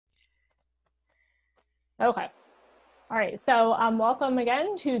Okay. All right, so welcome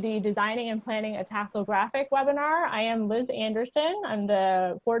again to the Designing and Planning a Tactile Graphic webinar. I am Liz Anderson. I'm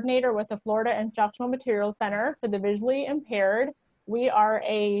the coordinator with the Florida Instructional Materials Center for the Visually Impaired. We are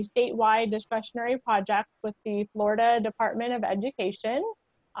a statewide discretionary project with the Florida Department of Education,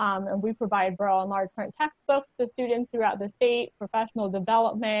 and we provide Braille and large print textbooks to students throughout the state, professional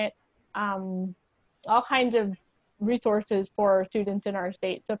development, all kinds of resources for students in our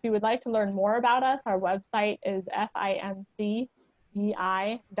state. So if you would like to learn more about us, our website is FIMC-VI.org.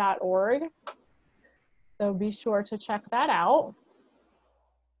 So be sure to check that out.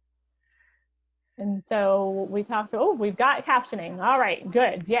 And so we talked, oh, we've got captioning. All right,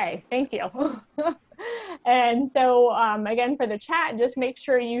 good, yay, thank you. And so again, for the chat, just make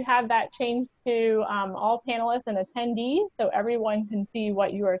sure you have that changed to all panelists and attendees so everyone can see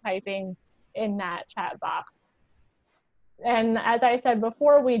what you are typing in that chat box. And as I said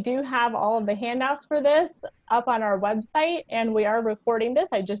before, we do have all of the handouts for this up on our website, and we are recording this.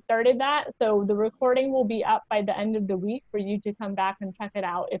 I just started that. So the recording will be up by the end of the week for you to come back and check it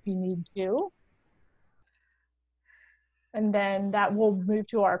out if you need to. And then that will move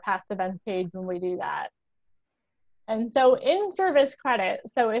to our past events page when we do that. And so in-service credit.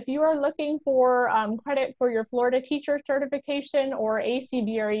 So if you are looking for credit for your Florida teacher certification or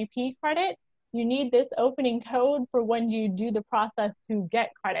ACBREP credit, you need this opening code for when you do the process to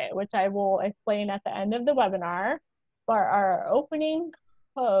get credit, which I will explain at the end of the webinar. But our opening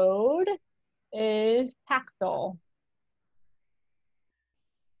code is Tactile.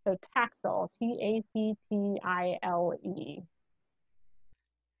 So Tactile, T-A-C-T-I-L-E.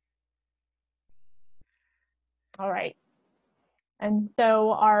 All right. And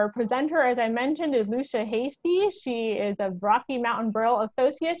so our presenter, as I mentioned, is Lucia Hasty. She is a Rocky Mountain Braille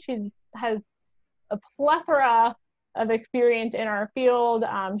Associate. She has a plethora of experience in our field.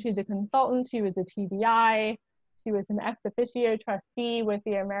 She's a consultant, she was a TDI, she was an ex officio trustee with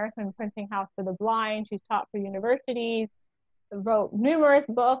the American Printing House for the Blind. She's taught for universities, wrote numerous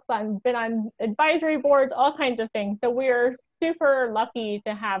books, been on advisory boards, all kinds of things. So we're super lucky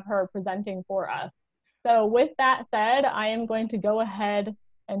to have her presenting for us. So with that said, I am going to go ahead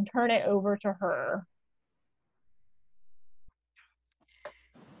and turn it over to her.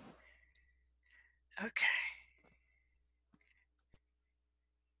 Okay.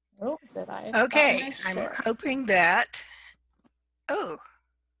 Oh, did I? Okay, I'm hoping that, oh.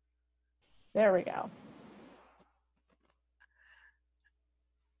 There we go.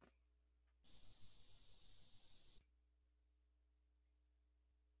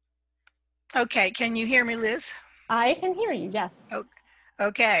 Okay, can you hear me, Liz? I can hear you, yes.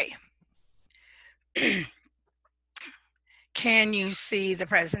 Okay. Can you see the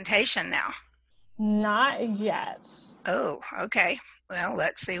presentation now? Not yet. Oh, okay. Well,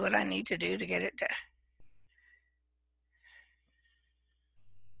 let's see what I need to do to get it to.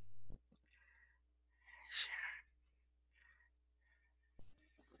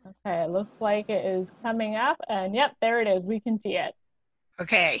 Okay, it looks like it is coming up, and yep, there it is. We can see it.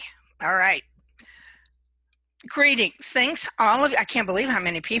 Okay, all right. Greetings. Thanks all of you. I can't believe how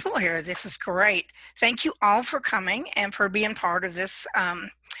many people are here. This is great. Thank you all for coming and for being part of this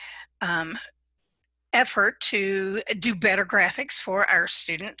effort to do better graphics for our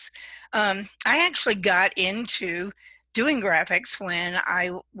students. I actually got into doing graphics when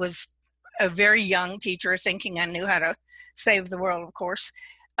I was a very young teacher thinking I knew how to save the world, of course.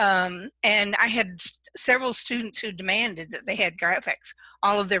 And I had several students who demanded that they had graphics.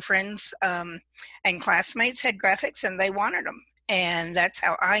 All of their friends and classmates had graphics and they wanted them. And that's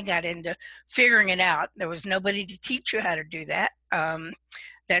how I got into figuring it out. There was nobody to teach you how to do that.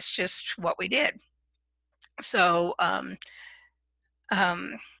 That's just what we did. So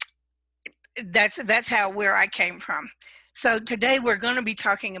that's where I came from. So today we're going to be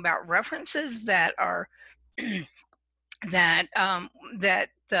talking about references that are that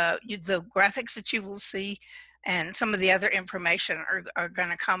the graphics that you will see and some of the other information are going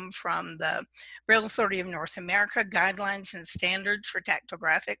to come from the Braille Authority of North America Guidelines and Standards for Tactile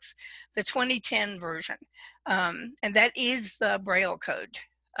Graphics, the 2010 version, and that is the Braille code.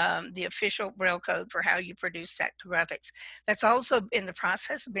 The official Braille code for how you produce tactile graphics. That's also in the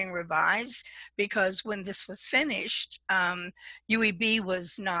process of being revised because when this was finished, UEB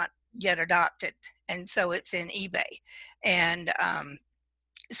was not yet adopted, and so it's in eBay. And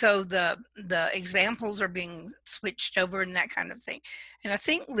so the examples are being switched over and that kind of thing. And I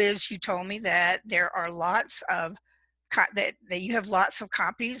think, Liz, you told me that there are lots of that you have lots of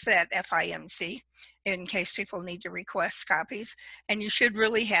copies at FIMC in case people need to request copies, and you should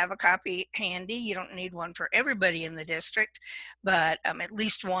really have a copy handy. You don't need one for everybody in the district, but at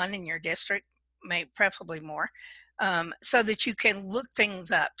least one in your district preferably more, so that you can look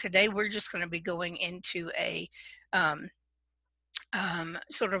things up. Today, we're just going to be going into a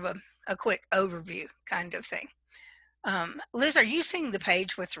sort of a quick overview kind of thing. Liz, are you seeing the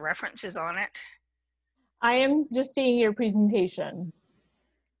page with the references on it? I am just seeing your presentation,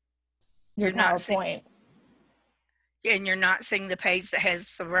 your PowerPoint. And you're not seeing the page that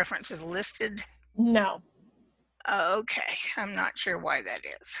has the references listed? No. Okay, I'm not sure why that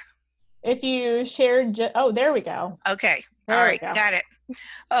is. If you shared, oh, there we go. Okay, all right, got it.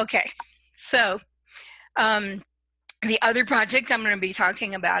 Okay, so the other project I'm going to be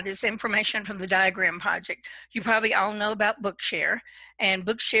talking about is information from the diagram project. You probably all know about Bookshare, and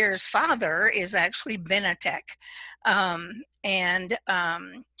Bookshare's father is actually Benetech.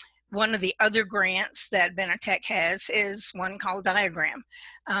 One of the other grants that Benetech has is one called Diagram.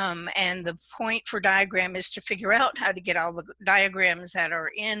 And the point for Diagram is to figure out how to get all the diagrams that are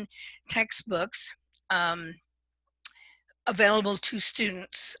in textbooks available to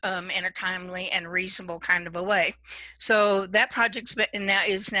students in a timely and reasonable kind of a way. So that project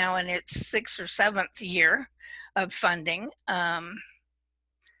is now in its 6th or 7th year of funding. I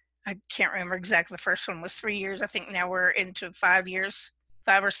can't remember exactly. The first one was 3 years. I think now we're into 5 years,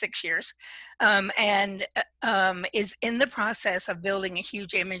 5 or 6 years, and is in the process of building a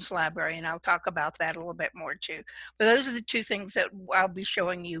huge image library, and I'll talk about that a little bit more too. But those are the two things that I'll be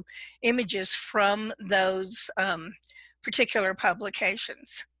showing you images from those particular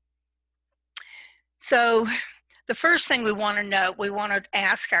publications. So the first thing we want to know, we want to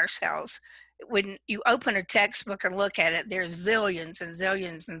ask ourselves, when you open a textbook and look at it, there's zillions and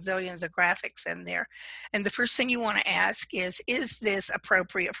zillions and zillions of graphics in there. And the first thing you want to ask is this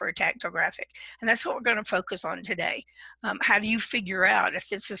appropriate for a tactile graphic? And that's what we're going to focus on today. How do you figure out if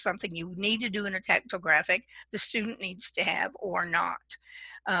this is something you need to do in a tactile graphic, the student needs to have, or not?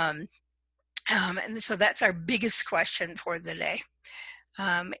 And so that's our biggest question for the day.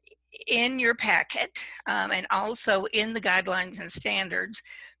 In your packet and also in the guidelines and standards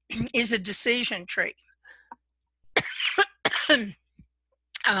is a decision tree.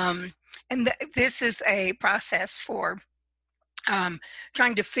 This is a process for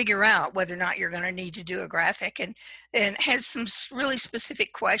trying to figure out whether or not you're going to need to do a graphic, and has some really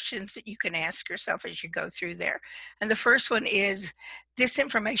specific questions that you can ask yourself as you go through there. And the first one is this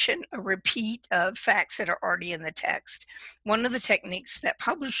information a repeat of facts that are already in the text? One of the techniques that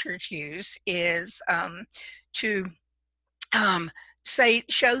publishers use is to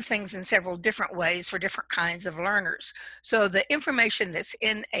show things in several different ways for different kinds of learners. So the information that's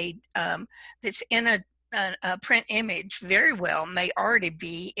in a print image very well may already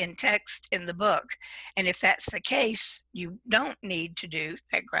be in text in the book. And if that's the case, you don't need to do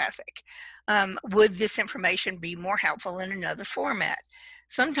that graphic. Would this information be more helpful in another format?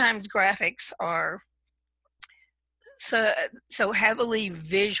 Sometimes graphics are so heavily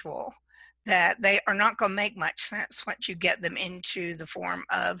visual that they are not going to make much sense once you get them into the form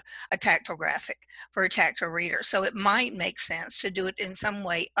of a tactile graphic for a tactile reader. So it might make sense to do it in some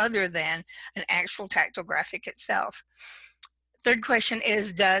way other than an actual tactile graphic itself. Third question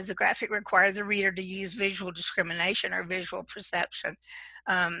is, does the graphic require the reader to use visual discrimination or visual perception?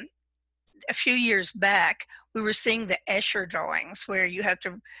 A few years back, we were seeing the Escher drawings where you have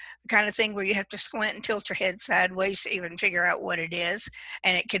to, the kind of thing where you have to squint and tilt your head sideways to even figure out what it is.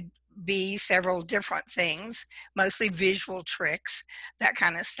 And it could be several different things, mostly visual tricks, that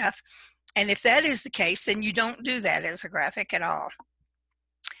kind of stuff. And if that is the case, then you don't do that as a graphic at all.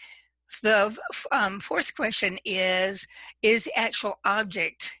 The fourth question is the actual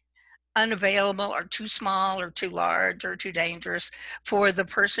object unavailable or too small or too large or too dangerous for the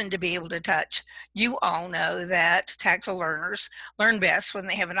person to be able to touch? You all know that tactile learners learn best when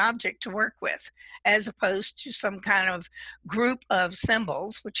they have an object to work with, as opposed to some kind of group of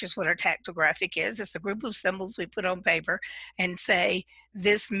symbols, which is what a tactile graphic is. It's a group of symbols we put on paper and say,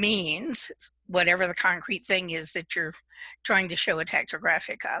 this means whatever the concrete thing is that you're trying to show a tactile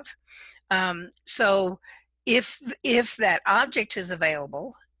graphic of. So if that object is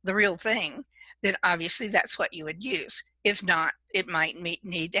available, the real thing, then obviously that's what you would use. If not, it might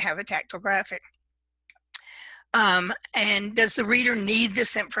need to have a tactile graphic. And does the reader need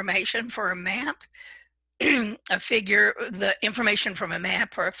this information for a map, a figure, the information from a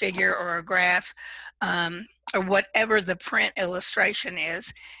map or a figure or a graph, or whatever the print illustration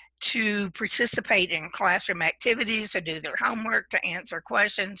is, to participate in classroom activities, to do their homework, to answer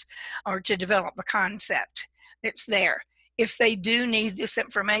questions, or to develop the concept that's there? If they do need this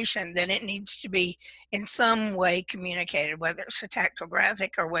information, then it needs to be in some way communicated, whether it's a tactile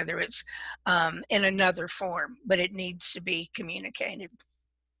graphic or whether it's in another form, but it needs to be communicated.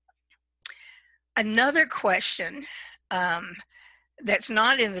 Another question that's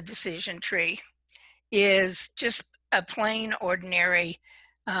not in the decision tree is just a plain, ordinary,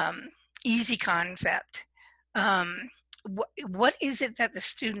 um, easy concept. Um, what is it that the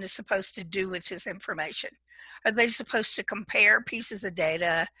student is supposed to do with this information? Are they supposed to compare pieces of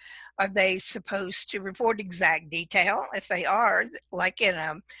data? Are they supposed to report exact detail? If they are, like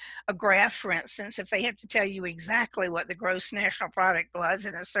in a graph, for instance, if they have to tell you exactly what the gross national product was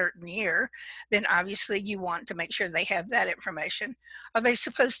in a certain year, then obviously you want to make sure they have that information. Are they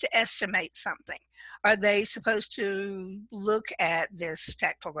supposed to estimate something? Are they supposed to look at this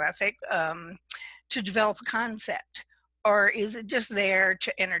tactile graphic to develop a concept? Or is it just there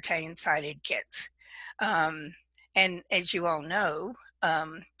to entertain sighted kids? Um, and as you all know,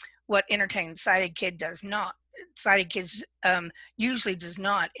 what entertain sighted kid does not, sighted kids usually does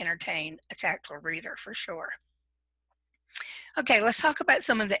not entertain a tactile reader for sure. Okay, let's talk about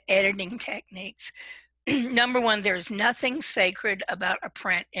some of the editing techniques. Number one, there's nothing sacred about a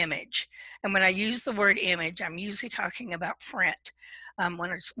print image. And when I use the word image, I'm usually talking about print.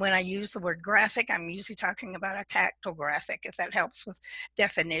 When I use the word graphic, I'm usually talking about a tactile graphic, if that helps with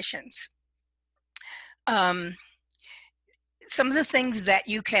definitions. Some of the things that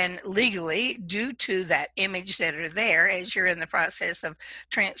you can legally do to that image that are there as you're in the process of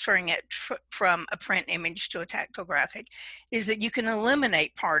transferring it from a print image to a tactile graphic is that you can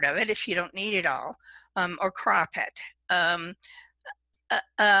eliminate part of it if you don't need it all, or crop it. An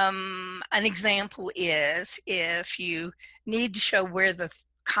example is if you need to show where the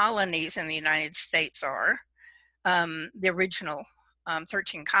colonies in the United States are, the original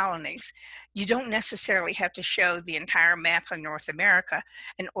 13 colonies, you don't necessarily have to show the entire map of North America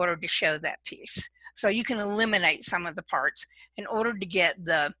in order to show that piece. So you can eliminate some of the parts in order to get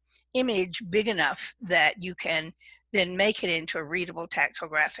the image big enough that you can then make it into a readable tactile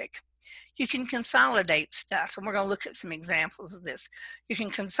graphic. You can consolidate stuff, and we're going to look at some examples of this. You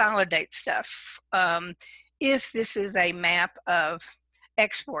can consolidate stuff. If this is a map of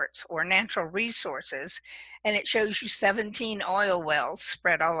exports or natural resources, and it shows you 17 oil wells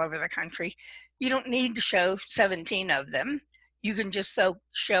spread all over the country, you don't need to show 17 of them. You can just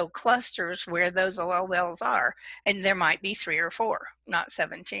show clusters where those oil wells are, and there might be 3 or 4, not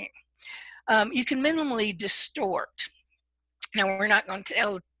 17. You can minimally distort. Now, we're not going to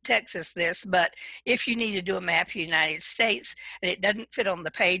tell Texas this, but if you need to do a map of the United States and it doesn't fit on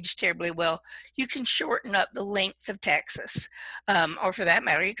the page terribly well, you can shorten up the length of Texas, or for that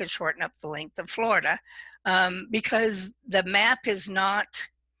matter, you can shorten up the length of Florida, because the map is not,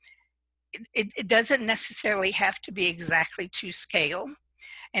 it doesn't necessarily have to be exactly to scale.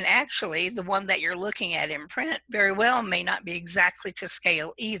 And actually, the one that you're looking at in print very well may not be exactly to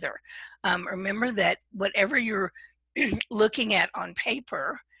scale either. Remember that whatever you're looking at on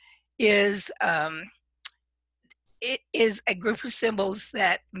paper is it is a group of symbols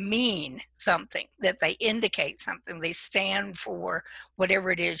that mean something, that they indicate something, they stand for whatever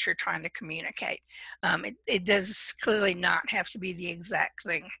it is you're trying to communicate. It does clearly not have to be the exact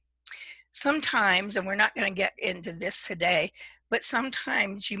thing. Sometimes, and we're not going to get into this today, but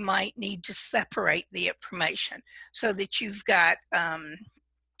sometimes you might need to separate the information so that you've got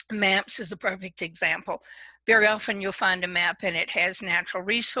maps is a perfect example. Very often you'll find a map and it has natural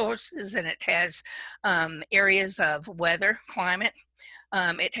resources and it has areas of weather, climate.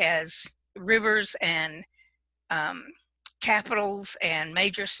 It has rivers and capitals and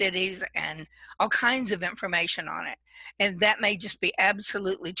major cities and all kinds of information on it. And that may just be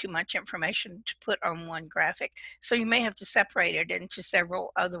absolutely too much information to put on one graphic. So you may have to separate it into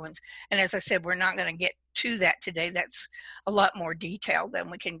several other ones. And as I said, we're not going to get to that today. That's a lot more detail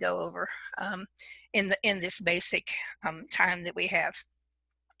than we can go over in this basic time that we have.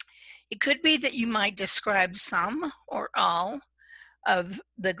 It could be that you might describe some or all of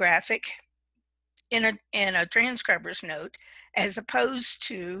the graphic in a transcriber's note, as opposed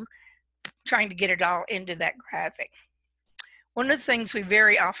to trying to get it all into that graphic. One of the things we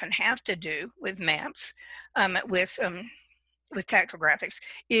very often have to do with maps, with tactile graphics,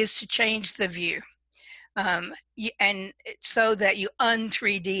 is to change the view. And so that you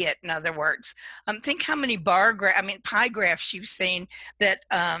un-3D it, in other words. Think how many pie graphs you've seen that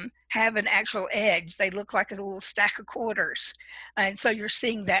have an actual edge. They look like a little stack of quarters. And so you're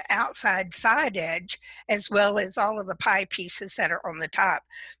seeing that outside side edge as well as all of the pie pieces that are on the top.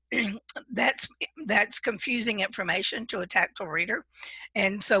 That's confusing information to a tactile reader.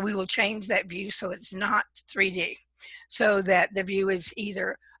 And so we will change that view so it's not 3D, so that the view is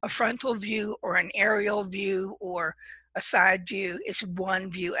either a frontal view or an aerial view or a side view. It's one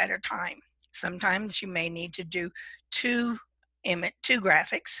view at a time. Sometimes you may need to do two image, two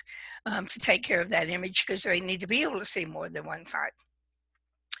graphics to take care of that image, because they need to be able to see more than one side.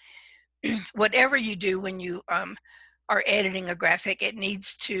 Whatever you do when you are editing a graphic, you need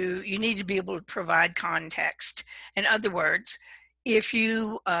to be able to provide context. In other words, if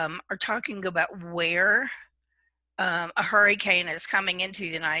you are talking about where a hurricane is coming into the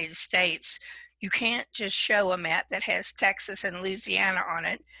United States, you can't just show a map that has Texas and Louisiana on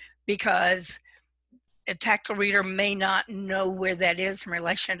it, because a tactile reader may not know where that is in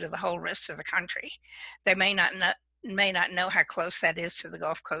relation to the whole rest of the country. They may not know how close that is to the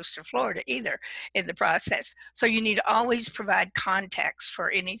Gulf Coast of Florida either in the process. So you need to always provide context for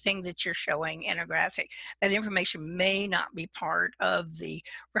anything that you're showing in a graphic. That information may not be part of the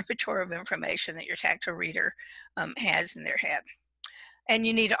repertoire of information that your tactile reader has in their head. And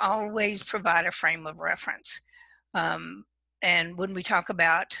you need to always provide a frame of reference. And when we talk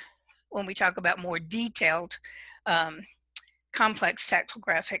about more detailed complex tactile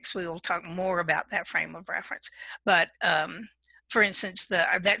graphics, we will talk more about that frame of reference. But for instance,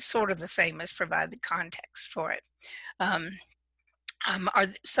 that's sort of the same as provide the context for it.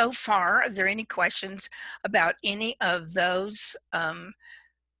 So far, are there any questions about any of those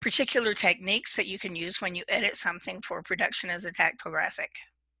particular techniques that you can use when you edit something for production as a tactile graphic?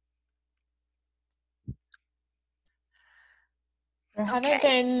 There haven't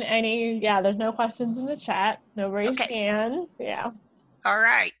been any, there's no questions in the chat, no raised hands, All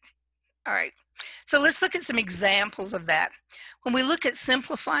right. So let's look at some examples of that. When we look at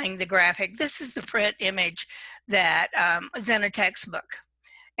simplifying the graphic, this is the print image that is in a textbook.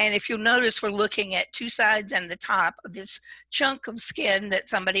 And if you'll notice, we're looking at two sides and the top of this chunk of skin that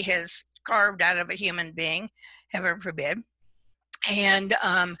somebody has carved out of a human being, heaven forbid. And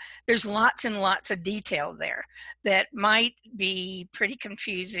there's lots and lots of detail there that might be pretty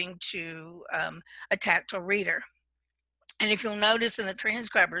confusing to a tactile reader. And if you'll notice in the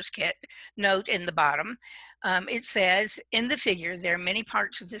transcriber's kit note in the bottom, it says, in the figure, there are many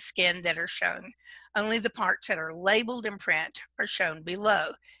parts of the skin that are shown. Only the parts that are labeled in print are shown below.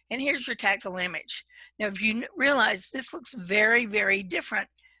 And here's your tactile image. Now, if you realize, this looks very, very different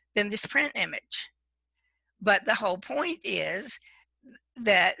than this print image. But the whole point is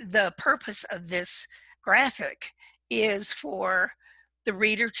that the purpose of this graphic is for the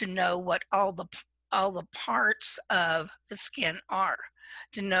reader to know what all the parts of the skin are,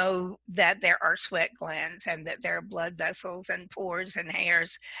 to know that there are sweat glands and that there are blood vessels and pores and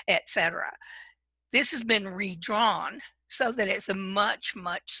hairs, etc. This has been redrawn so that it's a much,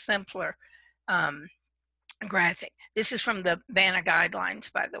 much simpler graphic. This is from the BANA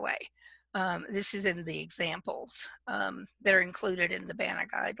Guidelines, by the way. This is in the examples that are included in the BANA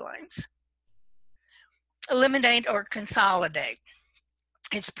Guidelines. Eliminate or consolidate.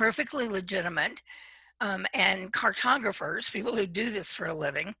 It's perfectly legitimate, and cartographers, people who do this for a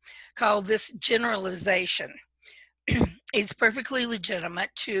living, call this generalization. It's perfectly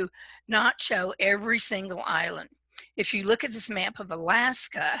legitimate to not show every single island. If you look at this map of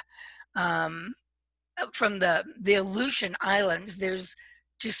Alaska, from the Aleutian Islands, there's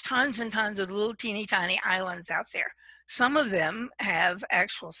just tons and tons of little teeny tiny islands out there. Some of them have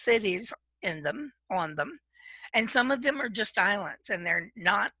actual cities in them, on them, and some of them are just islands, and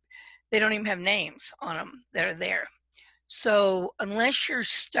they don't even have names on them that are there. So unless you're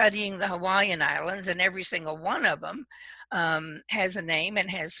studying the Hawaiian Islands, and every single one of them has a name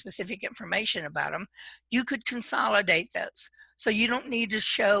and has specific information about them, you could consolidate those. So you don't need to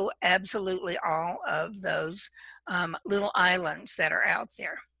show absolutely all of those little islands that are out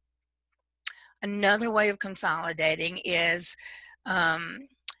there. Another way of consolidating is, and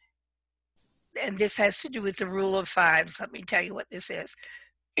this has to do with the rule of fives. Let me tell you what this is.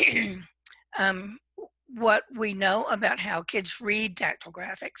 What we know about how kids read tactile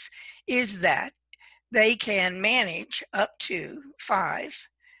graphics is that they can manage up to 5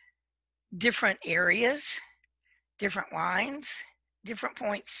 different areas, different lines, different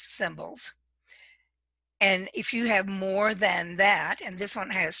points, symbols. And if you have more than that, and this one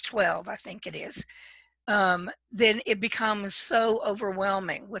has 12, I think it is, then it becomes so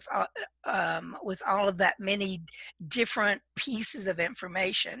overwhelming with all of that many different pieces of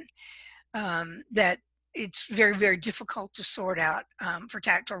information that it's very, very difficult to sort out for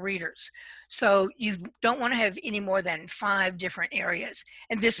tactile readers. So you don't want to have any more than 5 different areas.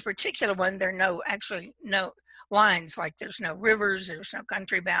 In this particular one, there are actually no lines, like there's no rivers, there's no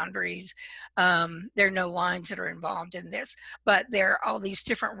country boundaries, there are no lines that are involved in this, but there are all these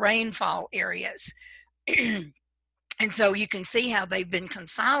different rainfall areas. And so you can see how they've been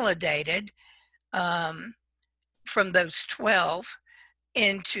consolidated from those 12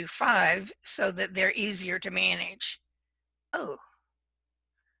 into 5 so that they're easier to manage. Oh,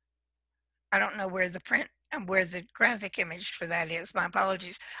 I don't know where the print, where the graphic image for that is. My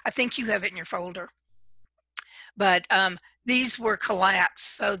apologies. I think you have it in your folder. But these were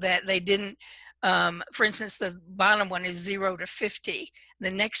collapsed so that they didn't, for instance, the bottom one is 0 to 50.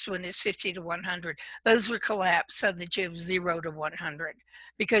 The next one is 50 to 100. Those were collapsed so that you have 0 to 100,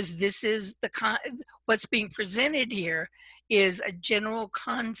 because this is what's being presented here is a general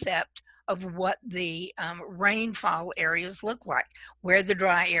concept of what the rainfall areas look like, where the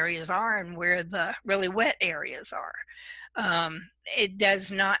dry areas are and where the really wet areas are. It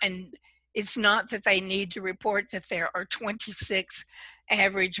does not, and it's not that they need to report that there are 26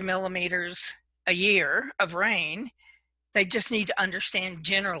 average millimeters a year of rain. They just need to understand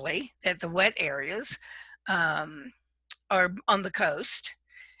generally that the wet areas are on the coast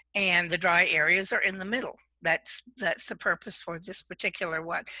and the dry areas are in the middle. That's the purpose for this particular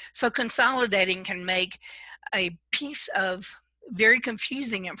one. So consolidating can make a piece of very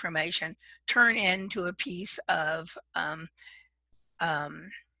confusing information turn into a piece of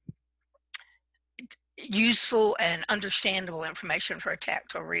useful and understandable information for a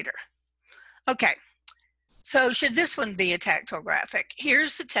tactile reader. Okay, so should this one be a tactile graphic?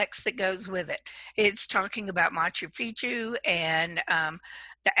 Here's the text that goes with it. It's talking about Machu Picchu and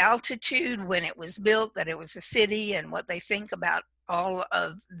the altitude when it was built, that it was a city, and what they think about all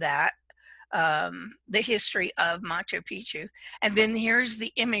of that, the history of Machu Picchu. And then here's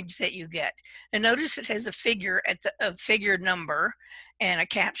the image that you get. And notice it has a figure at a figure number and a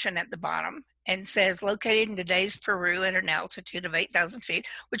caption at the bottom, and says located in today's Peru at an altitude of 8,000 feet,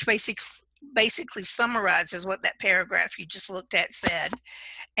 which basically summarizes what that paragraph you just looked at said.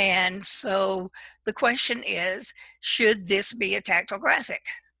 And so the question is, should this be a tactile graphic?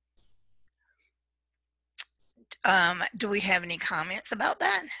 Do we have any comments about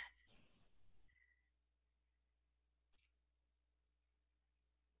that?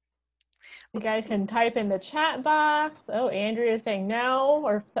 You guys can type in the chat box. Oh, Andrea is saying no.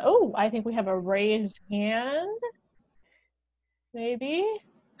 Or, oh, I think we have a raised hand. Maybe.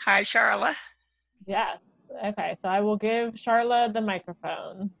 Hi, Charla. Yes. Okay, so I will give Charla the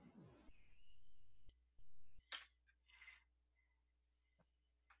microphone.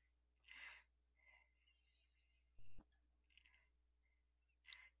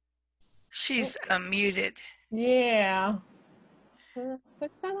 She's muted. Yeah.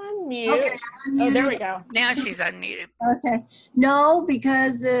 Click that unmute. Okay, oh, there we go. Now she's unmuted. Okay. No,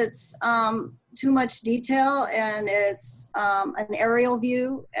 because it's too much detail, and it's an aerial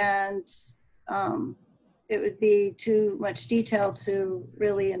view, and it would be too much detail to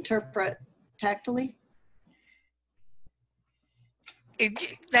really interpret tactily.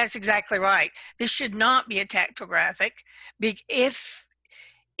 That's exactly right. This should not be a tactile graphic.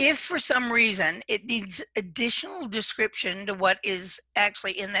 If for some reason it needs additional description to what is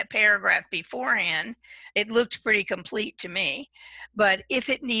actually in that paragraph beforehand, it looked pretty complete to me. But if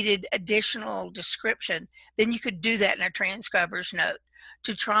it needed additional description, then you could do that in a transcriber's note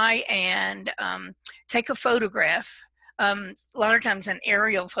to try and take a photograph. A lot of times an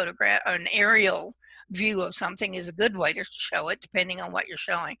aerial photograph or an aerial view of something is a good way to show it, depending on what you're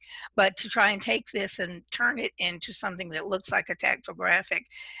showing. But to try and take this and turn it into something that looks like a tactile graphic,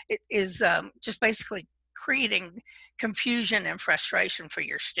 it is just basically creating confusion and frustration for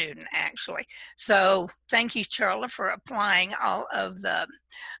your student, actually. So thank you, Charla, for applying all of the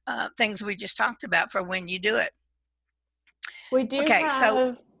things we just talked about for when you do it. We do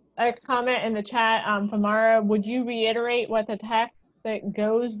have a comment in the chat from Mara. Would you reiterate what the text that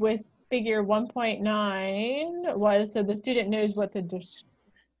goes with figure 1.9 was, so the student knows what the description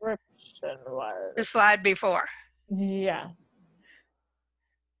was? The slide before. Yeah.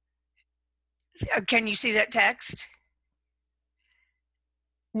 Can you see that text?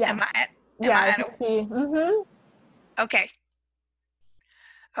 Yeah. I can see. Mm-hmm. Okay.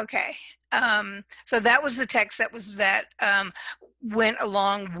 Okay. So that was the text that went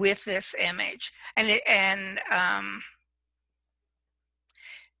along with this image, and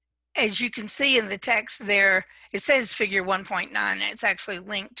as you can see in the text there, it says figure 1.9, and it's actually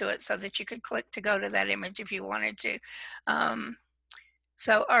linked to it so that you could click to go to that image if you wanted to.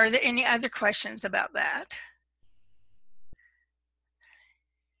 So are there any other questions about that?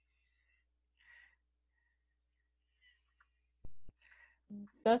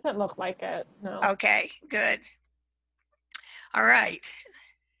 Doesn't look like it, no. Okay, good. All right.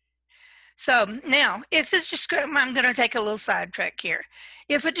 So now, if it's description, I'm going to take a little sidetrack here.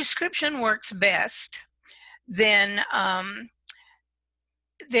 If a description works best, then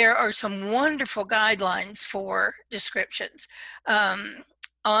there are some wonderful guidelines for descriptions.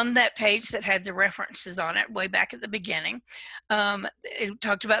 on that page that had the references on it way back at the beginning, it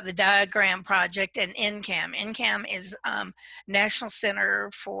talked about the diagram project and NCAM. NCAM is National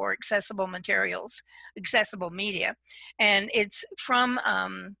Center for Accessible Materials, Accessible Media, and it's from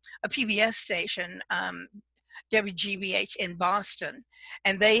a PBS station, WGBH in Boston,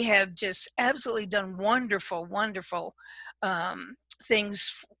 and they have just absolutely done wonderful, wonderful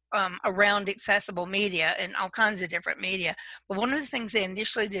things around accessible media and all kinds of different media. But one of the things they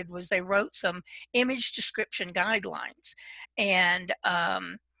initially did was they wrote some image description guidelines, and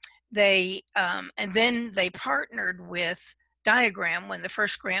then they partnered with Diagram when the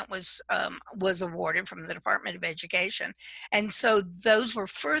first grant was awarded from the Department of Education, and so those were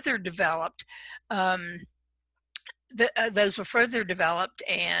further developed. Those were further developed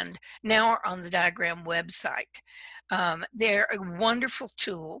and now are on the Diagram website. They're a wonderful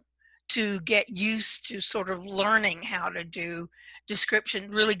tool to get used to sort of learning how to do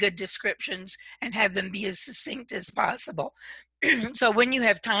really good descriptions, and have them be as succinct as possible. So when you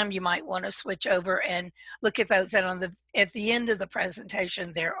have time, you might want to switch over and look at those. And at the end of the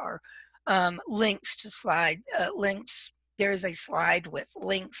presentation, there are links to links. There is a slide with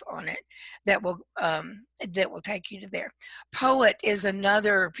links on it that will take you to there. Poet is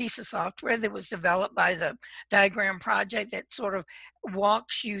another piece of software that was developed by the Diagram Project that sort of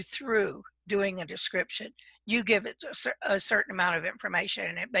walks you through doing a description. You give it a certain amount of information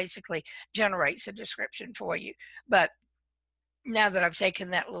and it basically generates a description for you. But now that I've taken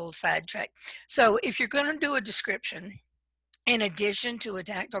that little sidetrack, so if you're going to do a description in addition to a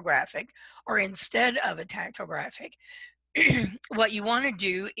tactile graphic or instead of a tactile graphic, what you want to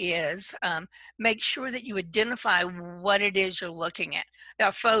do is make sure that you identify what it is you're looking at,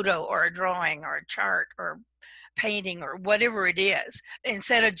 a photo or a drawing or a chart or painting or whatever it is,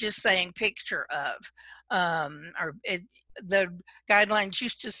 instead of just saying picture of, the guidelines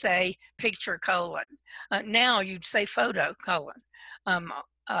used to say picture colon. Now you'd say photo colon.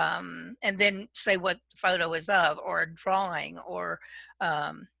 And then say what the photo is of, or a drawing, or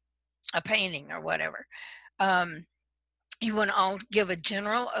a painting, or whatever. You want to give a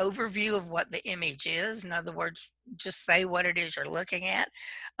general overview of what the image is. In other words, just say what it is you're looking at.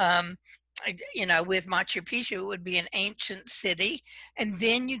 With Machu Picchu, it would be an ancient city, and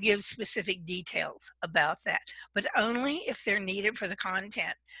then you give specific details about that, but only if they're needed for the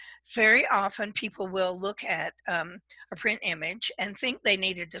content. Very often people will look at a print image and think they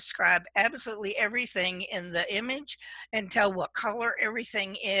need to describe absolutely everything in the image and tell what color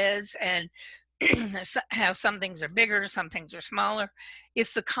everything is, and how some things are bigger, some things are smaller.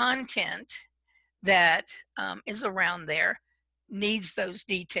 If the content that is around there needs those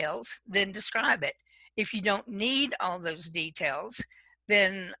details, then describe it. If you don't need all those details,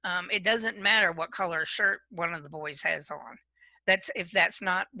 then it doesn't matter what color shirt one of the boys has on. If that's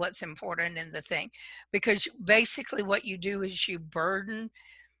not what's important in the thing. Because basically what you do is you burden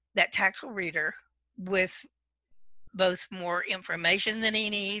that tactile reader with both more information than he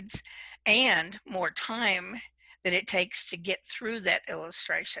needs and more time that it takes to get through that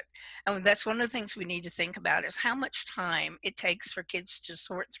illustration. And that's one of the things we need to think about, is how much time it takes for kids to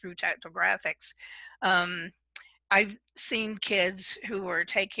sort through tactile graphics. I've seen kids who are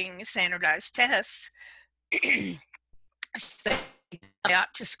taking standardized tests say I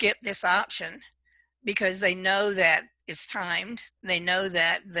ought to skip this option because they know that it's timed. They know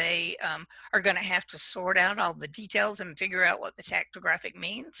that they are going to have to sort out all the details and figure out what the tactile graphic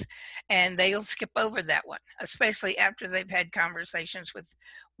means, and they'll skip over that one, especially after they've had conversations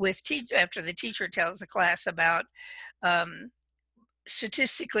after the teacher tells the class about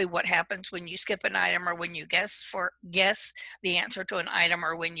statistically what happens when you skip an item, or when you guess the answer to an item,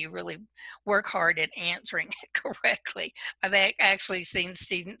 or when you really work hard at answering it correctly. I've actually seen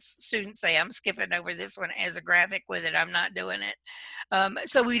students say, I'm skipping over this one as a graphic with it, I'm not doing it.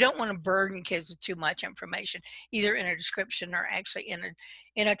 So we don't want to burden kids with too much information, either in a description or actually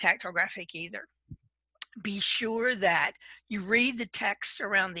in a tactile graphic either. Be sure that you read the text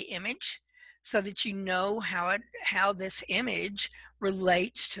around the image so that you know how this image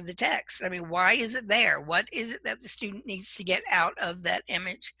relates to the text. I mean, why is it there? What is it that the student needs to get out of that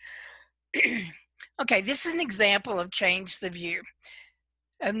image? Okay, this is an example of change the view.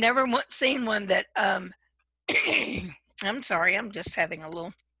 I've never seen one that, I'm sorry, I'm just having a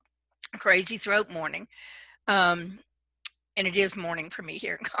little crazy throat morning. And it is morning for me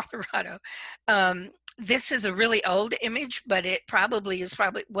here in Colorado. This is a really old image, but it is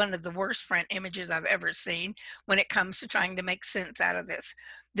probably one of the worst print images I've ever seen when it comes to trying to make sense out of this.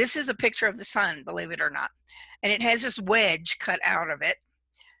 This is a picture of the sun, believe it or not. And it has this wedge cut out of it,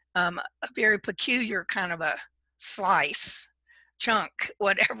 a very peculiar kind of a slice chunk,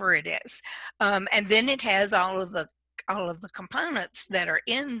 whatever it is. And then it has all of the components that are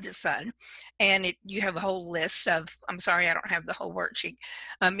in the sun, and you have a whole list of, I'm sorry, I don't have the whole worksheet.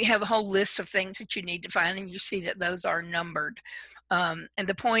 You have a whole list of things that you need to find, and you see that those are numbered. And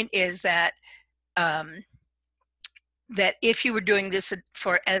the point is that that if you were doing this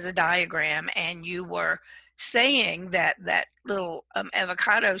as a diagram, and you were saying that that little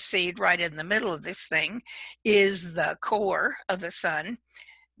avocado seed right in the middle of this thing is the core of the sun,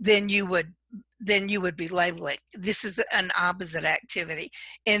 then you would be labeling. This is an opposite activity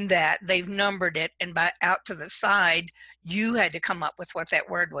in that they've numbered it, and by out to the side, you had to come up with what that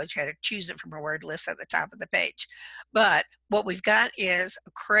word was. You had to choose it from a word list at the top of the page. But what we've got is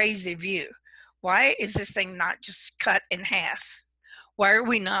a crazy view. Why is this thing not just cut in half? Why are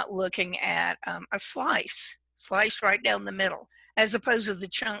we not looking at a slice right down the middle, as opposed to the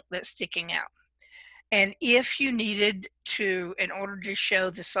chunk that's sticking out? And if you needed to, in order to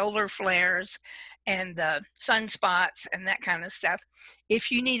show the solar flares and the sunspots and that kind of stuff, if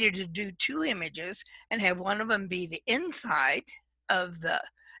you needed to do two images and have one of them be the inside of the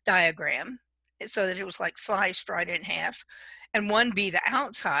diagram, so that it was like sliced right in half, and one be the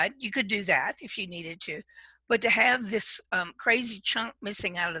outside, you could do that if you needed to. But to have this crazy chunk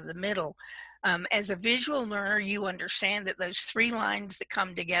missing out of the middle, as a visual learner, you understand that those three lines that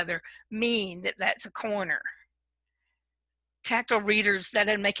come together mean that that's a corner. Tactile readers, that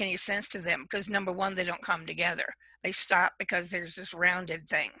doesn't make any sense to them, because number one, they don't come together. They stop because there's this rounded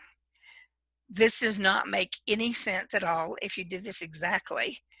thing. This does not make any sense at all if you did this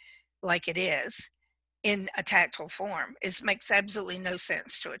exactly like it is in a tactile form. It makes absolutely no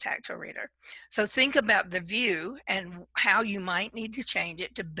sense to a tactile reader. So think about the view and how you might need to change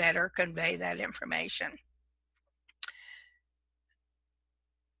it to better convey that information.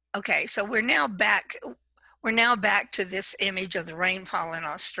 Okay, so we're now back to this image of the rainfall in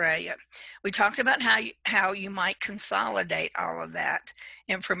Australia. We talked about how you might consolidate all of that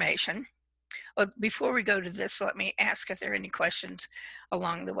information. Well, before we go to this, let me ask if there are any questions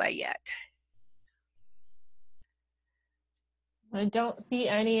along the way yet. I don't see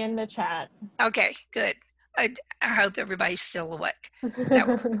any in the chat. Okay, good. I hope everybody's still awake.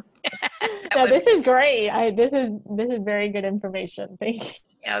 No, this is great. This is very good information. Thank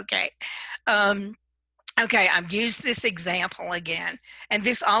you. Okay. Okay, I've used this example again, and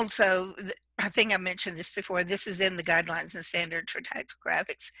this also, I think I mentioned this before, this is in the Guidelines and Standards for Tactile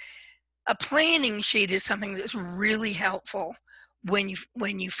Graphics. A planning sheet is something that's really helpful when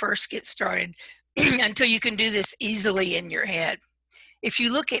you first get started until you can do this easily in your head. If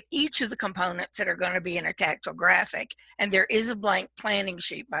you look at each of the components that are going to be in a tactile graphic, and there is a blank planning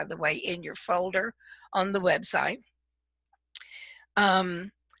sheet, by the way, in your folder on the website,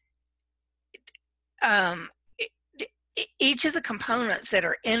 each of the components that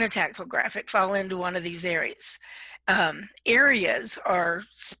are in a tactile graphic fall into one of these areas. Areas are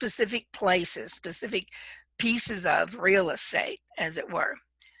specific places, specific pieces of real estate, as it were.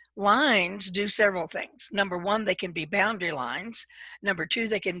 Lines do several things. Number one, they can be boundary lines. Number two,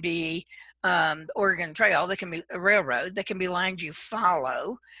 they can be Oregon Trail. They can be a railroad. They can be lines you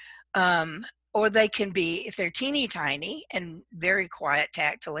follow. Or they can be, if they're teeny tiny and very quiet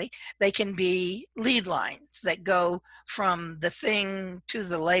tactilely, they can be lead lines that go from the thing to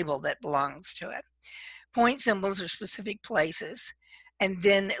the label that belongs to it. Point symbols are specific places. And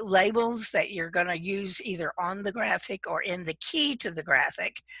then labels that you're going to use either on the graphic or in the key to the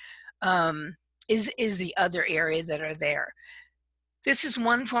graphic is the other area that are there. This is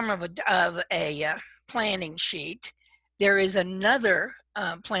one form of a planning sheet. There is another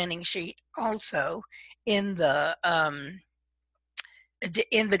planning sheet also in the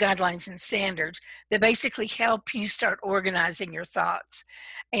Guidelines and Standards that basically help you start organizing your thoughts.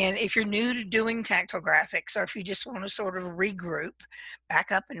 And if you're new to doing tactile graphics, or if you just want to sort of regroup,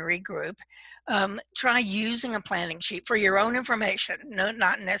 back up and regroup, try using a planning sheet for your own information,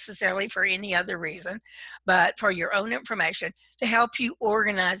 not necessarily for any other reason, but for your own information to help you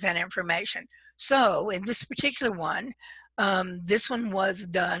organize that information. So in this particular one, this one was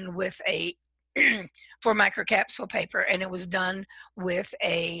done with a for microcapsule paper, and it was done with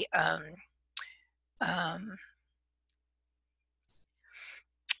a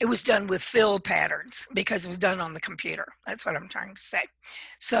it was done with fill patterns because it was done on the computer. That's what I'm trying to say.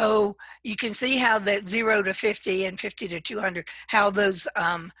 So you can see how that 0 to 50 and 50 to 200, how those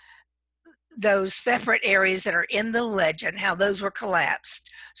separate areas that are in the legend, how those were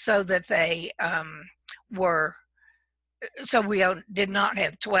collapsed so that they were, so we did not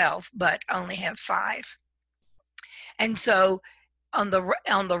have 12, but only have 5. And so on the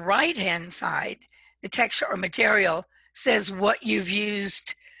right-hand side, the texture or material says what you've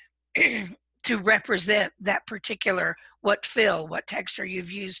used to represent that particular, what fill, what texture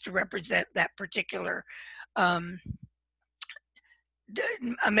you've used to represent that particular a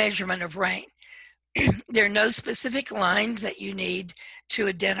measurement of rain. There are no specific lines that you need to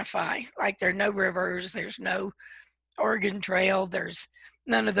identify, like there are no rivers, there's no Oregon Trail, there's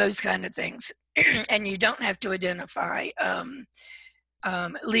none of those kind of things. And you don't have to identify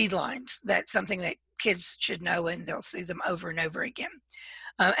lead lines. That's something that kids should know, and they'll see them over and over again.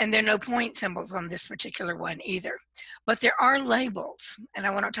 And there are no point symbols on this particular one either. But there are labels, and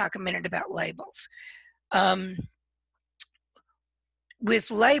I want to talk a minute about labels.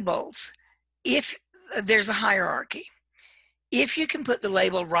 With labels, if there's a hierarchy, if you can put the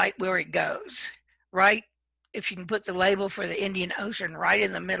label right where it goes, right, if you can put the label for the Indian Ocean right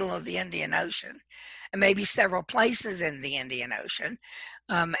in the middle of the Indian Ocean, and maybe several places in the Indian Ocean,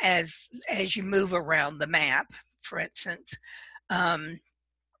 as you move around the map, for instance,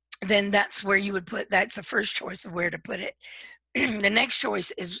 then that's where you would put, that's the first choice of where to put it. The next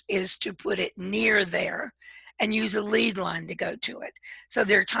choice is to put it near there and use a lead line to go to it. So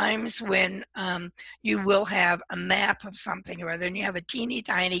there are times when you will have a map of something or other, and you have a teeny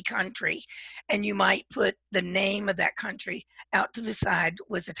tiny country, and you might put the name of that country out to the side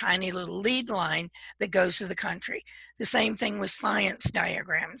with a tiny little lead line that goes to the country. The same thing with science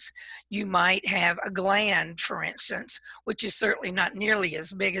diagrams. You might have a gland, for instance, which is certainly not nearly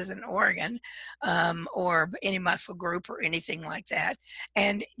as big as an organ or any muscle group or anything like that.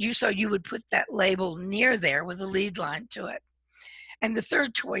 And so you would put that label near there with a lead line to it. And the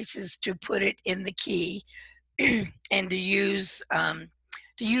third choice is to put it in the key and to use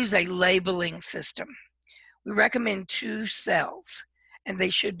a labeling system. We recommend 2 cells, and they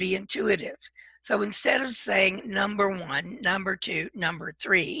should be intuitive. So instead of saying number 1, number 2, number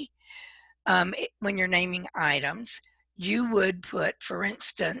 3, when you're naming items, you would put, for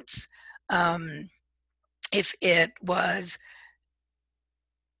instance, if it was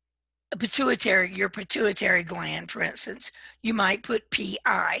your pituitary gland, for instance, you might put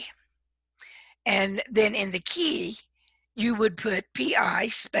PI. And then in the key, you would put PI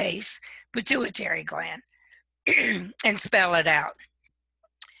space pituitary gland and spell it out.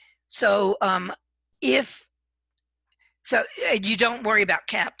 So you don't worry about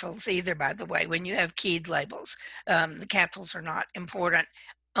capitals either, by the way, when you have keyed labels. The capitals are not important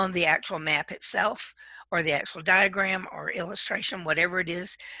on the actual map itself or the actual diagram or illustration, whatever it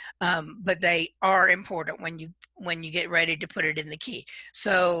is, but they are important when you get ready to put it in the key.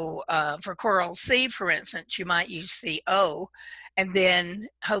 So for Coral C, for instance, you might use CO, and then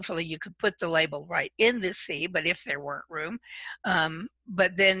hopefully you could put the label right in the C, but if there weren't room,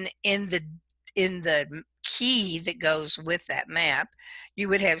 but then in the key that goes with that map, you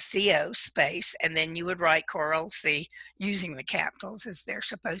would have CO space, and then you would write Coral C using the capitals as they're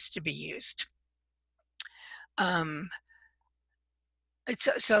supposed to be used.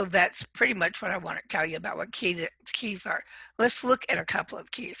 So that's pretty much what I want to tell you about what keys are. Let's look at a couple of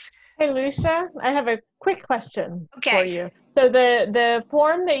keys. Hey, Lucia, I have a quick question for you. So the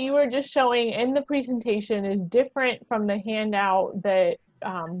form that you were just showing in the presentation is different from the handout that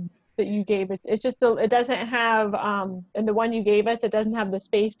that you gave. It's just it doesn't have in the one you gave us, it doesn't have the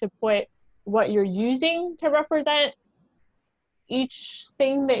space to put what you're using to represent each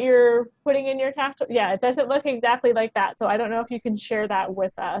thing that you're putting in your tactile. Yeah, it doesn't look exactly like that. So I don't know if you can share that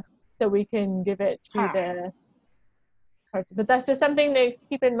with us so we can give it to the parts. But that's just something to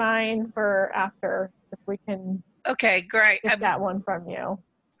keep in mind for after, if we can. Okay, great. Get that one from you.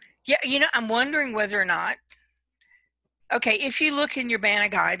 Yeah, I'm wondering whether or not. Okay, if you look in your BANA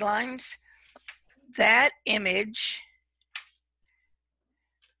guidelines, that image,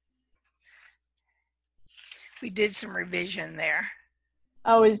 we did some revision there.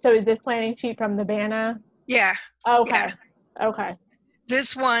 Oh, so is this planning sheet from the BANA? Yeah. Okay. Yeah. Okay.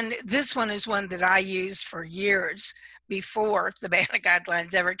 This one is one that I used for years before the BANA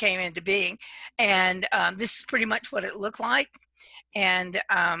guidelines ever came into being, and this is pretty much what it looked like. And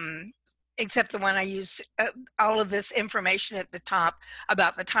except the one I used, all of this information at the top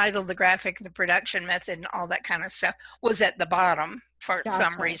about the title, the graphic, the production method, and all that kind of stuff was at the bottom for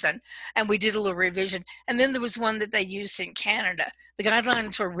some reason. And we did a little revision. And then there was one that they used in Canada. The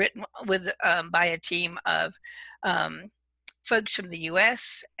guidelines were written with by a team of folks from the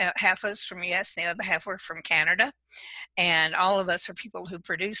U.S., half of us from U.S., and the other half were from Canada. And all of us are people who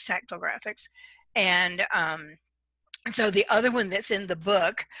produce tactile graphics. And so the other one that's in the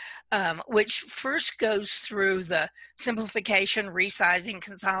book, which first goes through the simplification, resizing,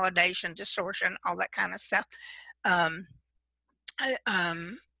 consolidation, distortion, all that kind of stuff.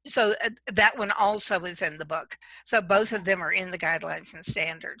 that one also is in the book. So both of them are in the guidelines and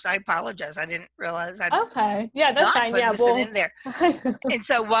standards. I apologize. I didn't realize I'd Okay. Yeah, that's not fine. put Yeah, this in well. there. And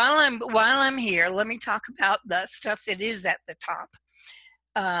so while I'm here, let me talk about the stuff that is at the top.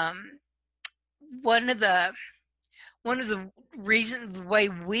 One of the reasons, the way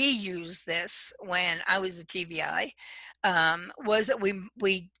we use this when I was a TVI, was that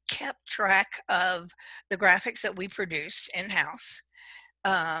we kept track of the graphics that we produced in-house.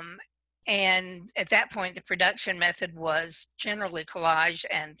 And at that point, the production method was generally collage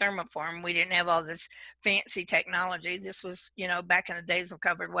and thermoform. We didn't have all this fancy technology. This was, back in the days of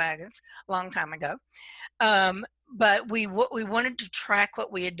covered wagons, a long time ago. But we wanted to track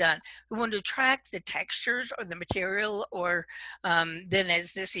what we had done. We wanted to track the textures or the material, or then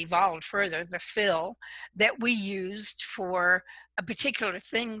as this evolved further, the fill that we used for a particular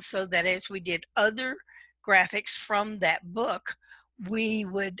thing, so that as we did other graphics from that book, we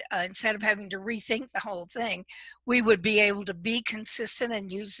would, instead of having to rethink the whole thing, we would be able to be consistent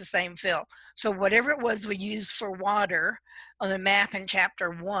and use the same fill. So whatever it was we used for water on the map in chapter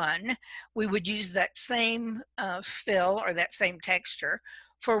 1, we would use that same fill or that same texture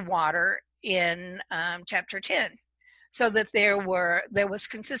for water in chapter 10, so that there was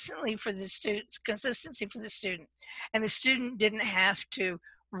consistency for the student, and the student didn't have to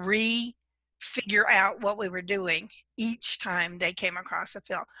figure out what we were doing each time they came across a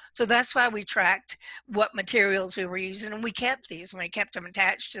fill. So that's why we tracked what materials we were using, and we kept these, and we kept them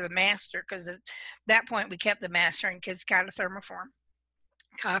attached to the master, because at that point we kept the master and kids got a thermoform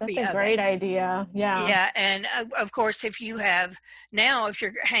copy That's a of great it. idea. Yeah. Yeah, and of course, if you're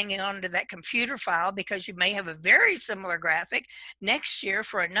hanging on to that computer file because you may have a very similar graphic next year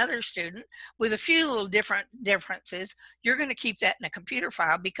for another student with a few little differences, you're going to keep that in a computer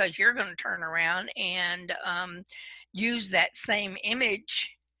file, because you're going to turn around and use that same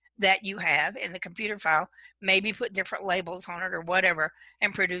image that you have in the computer file, maybe put different labels on it or whatever,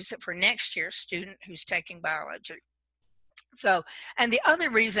 and produce it for next year's student who's taking biology. So, and the other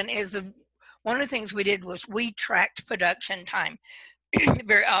reason is one of the things we did was we tracked production time.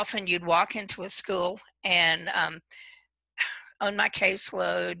 Very often you'd walk into a school, and on my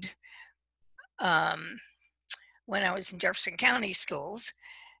caseload, when I was in Jefferson County schools,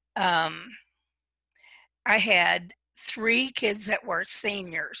 I had 3 kids that were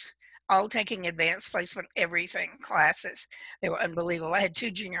seniors, all taking advanced placement everything classes. They were unbelievable. I had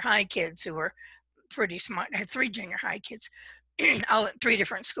 2 junior high kids who were pretty smart. I had 3 junior high kids, all at 3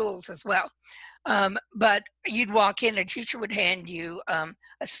 different schools as well. But you'd walk in, a teacher would hand you a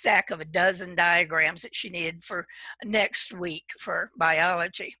stack of a dozen diagrams that she needed for next week for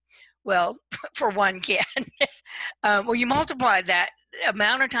biology. Well, for one kid, well, you multiply that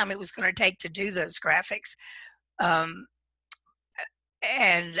amount of time it was going to take to do those graphics,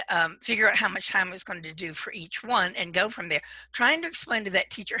 and figure out how much time it was going to do for each one, and go from there. Trying to explain to that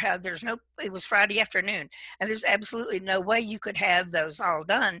teacher how it was Friday afternoon, and there's absolutely no way you could have those all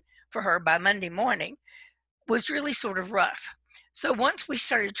done for her by Monday morning, was really sort of rough. So once we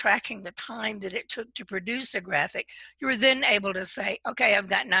started tracking the time that it took to produce a graphic, you were then able to say, okay, I've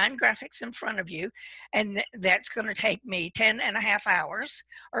got 9 graphics in front of you, and that's going to take me 10 and a half hours,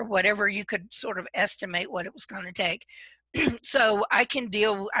 or whatever you could sort of estimate what it was going to take. So I can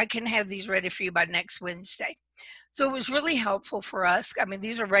have these ready for you by next Wednesday. So it was really helpful for us. I mean,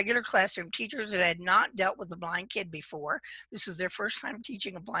 these are regular classroom teachers who had not dealt with a blind kid before. This was their first time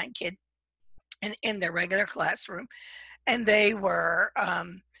teaching a blind kid in their regular classroom. And they were,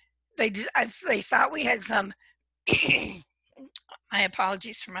 they thought we had some, my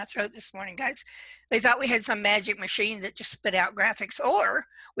apologies for my throat this morning, guys. They thought we had some magic machine that just spit out graphics, or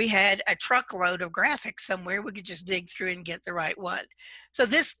we had a truckload of graphics somewhere we could just dig through and get the right one. So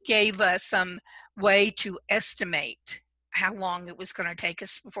this gave us some way to estimate how long it was going to take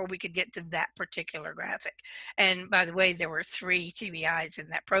us before we could get to that particular graphic. And by the way, there were 3 TBIs in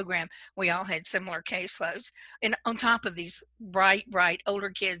that program. We all had similar caseloads. And on top of these bright older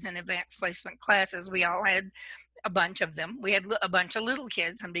kids in advanced placement classes, we all had a bunch of them. We had a bunch of little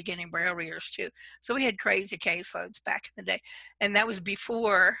kids and beginning braille readers too. So we had crazy caseloads back in the day. And that was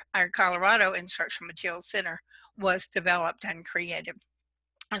before our Colorado Instructional Materials Center was developed and created.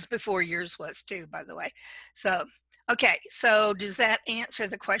 That's before yours was too, by the way. So, okay, so does that answer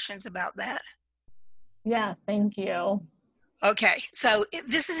the questions about that? Yeah, thank you. Okay, so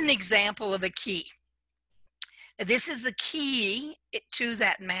this is an example of a key. This is the key to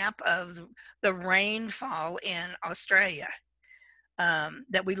that map of the rainfall in Australia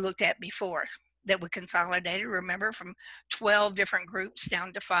that we looked at before. that we consolidated, remember, from 12 different groups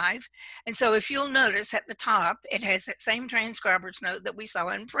down to 5. And so if you'll notice at the top, it has that same transcriber's note that we saw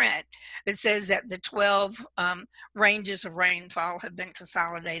in print that says that the 12 ranges of rainfall have been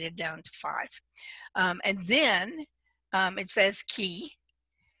consolidated down to 5. And then it says key,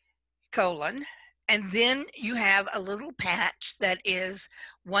 colon, and then you have a little patch that is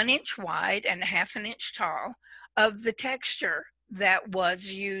 1 inch wide and 1/2 inch tall of the texture that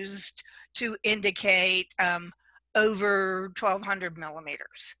was used to indicate over 1200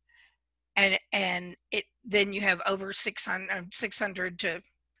 millimeters. And then you have over 600 to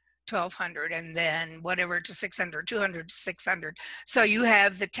 1200, and then whatever to 600, 200 to 600. So you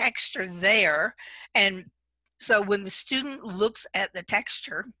have the texture there. And so when the student looks at the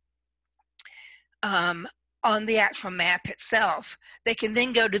texture, on the actual map itself, they can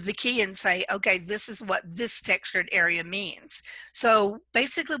then go to the key and say, okay, this is what this textured area means. So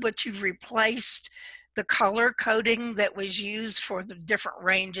basically what you've replaced the color coding that was used for the different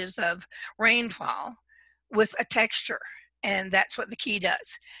ranges of rainfall with a texture. And that's what the key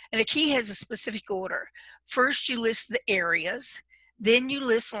does. And a key has a specific order. First you list the areas, then you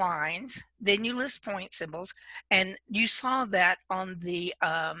list lines, then you list point symbols. And you saw that on the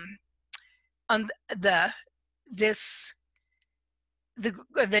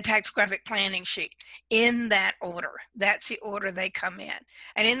tactile graphic planning sheet in that order. That's the order they come in.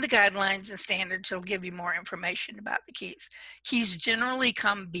 And in the guidelines and standards, they'll give you more information about the keys. Keys generally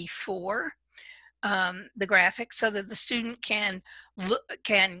come before the graphic so that the student can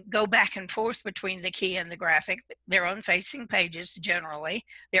go back and forth between the key and the graphic. They're on facing pages generally.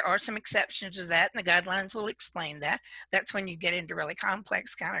 There are some exceptions to that, and the guidelines will explain that. That's when you get into really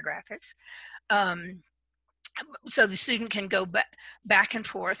complex kind of graphics. So the student can go back and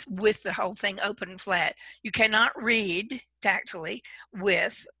forth with the whole thing open and flat. You cannot read tactilely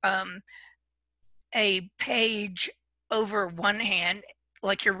with a page over one hand,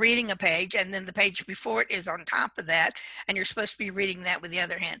 like you're reading a page and then the page before it is on top of that, and you're supposed to be reading that with the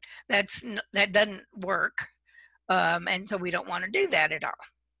other hand. That doesn't work, and so we don't want to do that at all.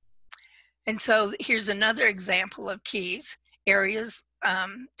 And so here's another example of keys. Areas,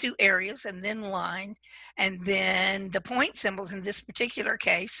 2 areas, and then line, and then the point symbols in this particular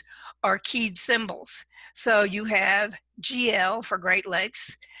case are keyed symbols. So you have GL for Great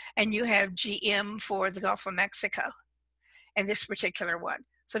Lakes, and you have GM for the Gulf of Mexico in this particular one.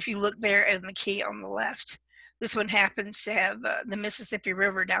 So if you look there in the key on the left, this one happens to have the Mississippi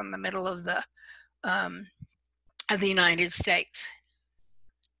River down the middle of the United States.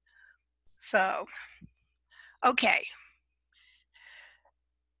 So, okay.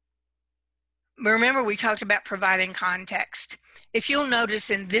 Remember, we talked about providing context. If you'll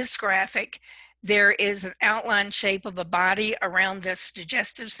notice in this graphic, there is an outline shape of a body around this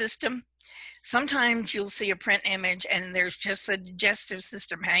digestive system. Sometimes you'll see a print image and there's just a digestive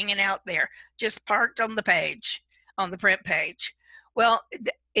system hanging out there, just parked on the page, on the print page. Well,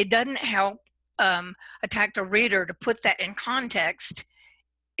 it doesn't help a tactile reader to put that in context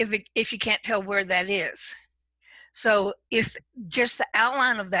if you can't tell where that is. So if just the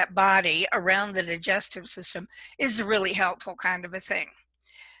outline of that body around the digestive system is a really helpful kind of a thing.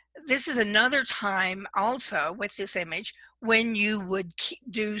 This is another time also with this image when you would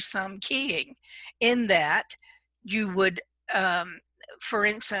do some keying, in that you would, for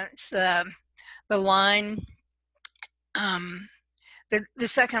instance, the line, the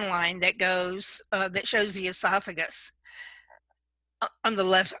second line that goes, that shows the esophagus on the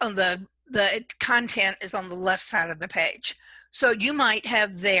left, the content is on the left side of the page. So you might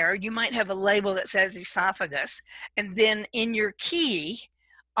have a label that says esophagus, and then in your key,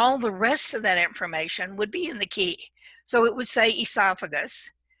 all the rest of that information would be in the key. So it would say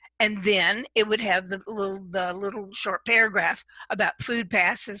esophagus, and then it would have the little short paragraph about food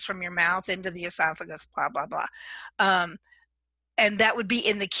passes from your mouth into the esophagus, blah, blah, blah. And that would be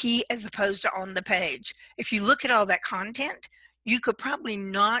in the key as opposed to on the page. If you look at all that content, you could probably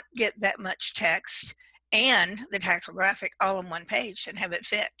not get that much text and the tactile graphic all on one page and have it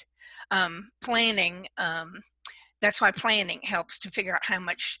fit. Planning, that's why planning helps to figure out how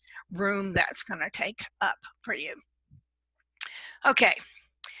much room that's going to take up for you. Okay,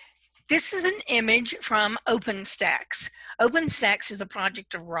 this is an image from OpenStax. OpenStax is a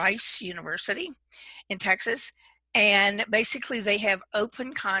project of Rice University in Texas. And basically they have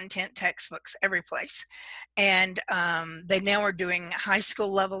open content textbooks every place. And they now are doing high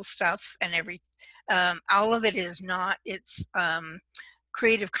school level stuff, and all of it is not, it's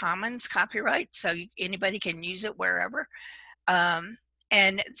Creative Commons copyright, so anybody can use it wherever.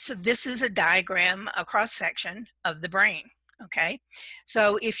 And so this is a diagram, a cross section of the brain, okay?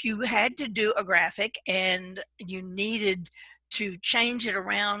 So if you had to do a graphic and you needed to change it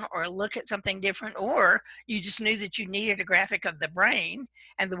around or look at something different, or you just knew that you needed a graphic of the brain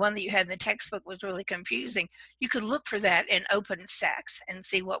and the one that you had in the textbook was really confusing, you could look for that in OpenStax and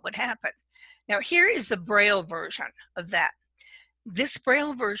see what would happen. Now here is the Braille version of that. This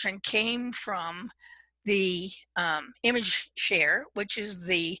Braille version came from the Image Share, which is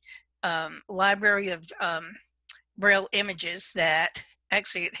the library of Braille images that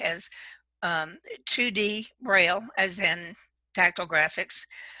actually it has 2D Braille, as in Tactile Graphics,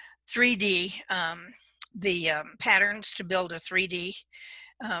 3D, the patterns to build a 3D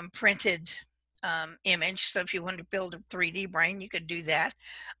printed image. So if you want to build a 3D brain, you could do that.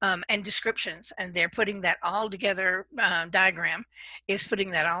 And descriptions, and they're putting that all together, diagram is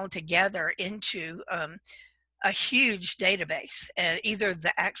putting that all together into a huge database, either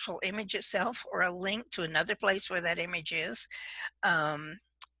the actual image itself or a link to another place where that image is.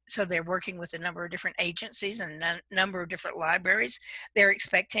 So they're working with a number of different agencies and a number of different libraries. They're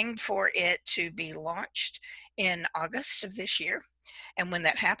expecting for it to be launched in August of this year. And when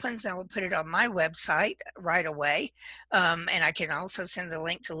that happens, I will put it on my website right away. And I can also send the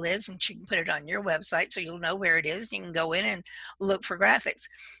link to Liz and she can put it on your website so you'll know where it is. You can go in and look for graphics.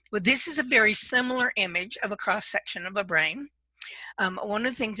 But this is a very similar image of a cross section of a brain. One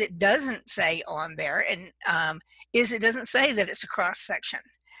of the things it doesn't say on there is it doesn't say that it's a cross section.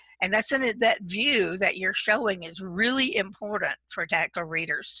 And that's in it, that view that you're showing is really important for tactile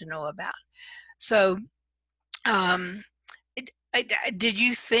readers to know about. So did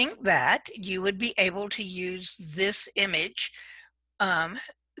you think that you would be able to use this image,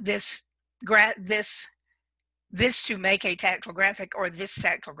 this to make a tactile graphic, or this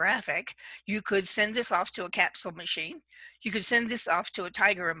tactile graphic? You could send this off to a capsule machine. You could send this off to a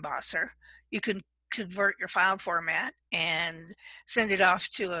Tiger embosser. You can convert your file format and send it off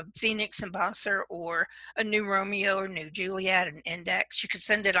to a Phoenix embosser or a New Romeo or New Juliet, an Index. You could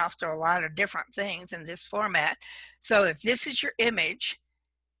send it off to a lot of different things in this format. So if this is your image,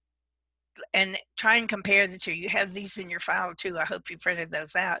 and try and compare the two. You have these in your file too. I hope you printed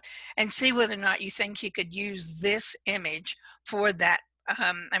those out, and see whether or not you think you could use this image for that.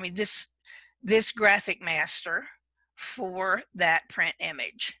 This graphic master for that print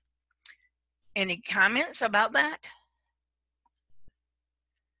image. Any comments about that?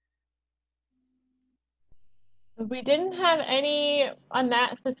 We didn't have any on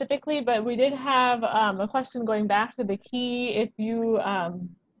that specifically, but we did have a question going back to the key. If you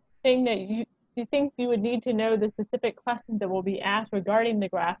think that you think you would need to know the specific questions that will be asked regarding the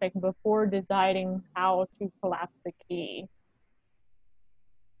graphic before deciding how to collapse the key.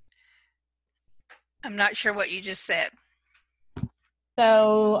 I'm not sure what you just said.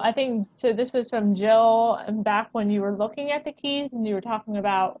 So I think, so this was from Jill back when you were looking at the keys and you were talking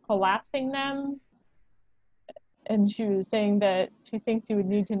about collapsing them. And she was saying that she thinks you would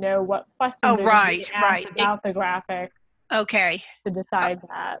need to know what questions are right about the graphic. Okay. To decide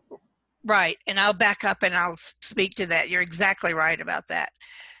that. Right, and I'll back up and I'll speak to that. You're exactly right about that.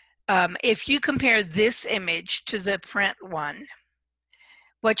 If you compare this image to the print one,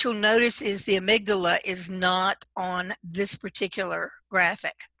 what you'll notice is the amygdala is not on this particular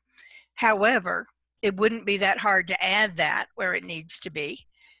graphic. However, it wouldn't be that hard to add that where it needs to be.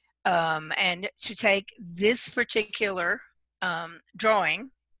 And to take this particular drawing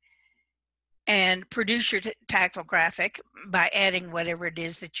and produce your tactile graphic by adding whatever it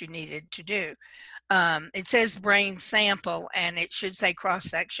is that you needed to do. It says brain sample and it should say cross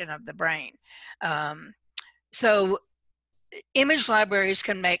section of the brain. So image libraries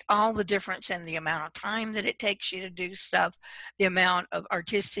can make all the difference in the amount of time that it takes you to do stuff, the amount of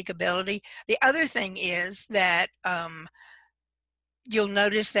artistic ability. The other thing is that you'll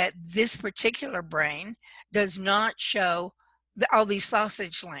notice that this particular brain does not show all these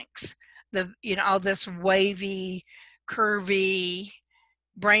sausage links, all this wavy, curvy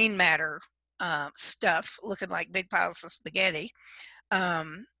brain matter stuff looking like big piles of spaghetti.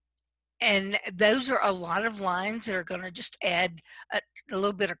 And those are a lot of lines that are going to just add a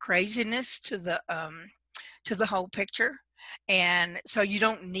little bit of craziness to the whole picture. And so you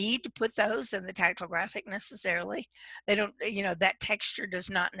don't need to put those in the tactile graphic necessarily. They don't, that texture does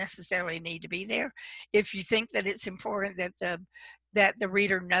not necessarily need to be there. If you think that it's important that the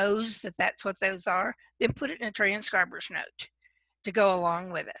reader knows that that's what those are, then put it in a transcriber's note to go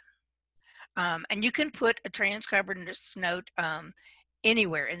along with it. And you can put a transcriber's note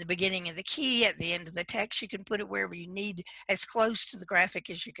anywhere in the beginning of the key, at the end of the text. You can put it wherever you need, as close to the graphic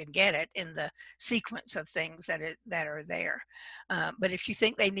as you can get it in the sequence of things that are there. But if you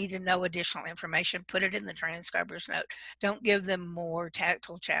think they need to know additional information, put it in the transcriber's note. Don't give them more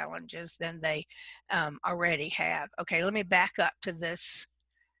tactile challenges than they already have. Okay, let me back up to this.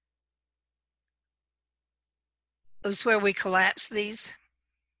 It's where we collapse these.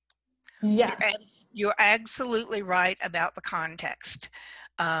 Yeah. You're absolutely right about the context.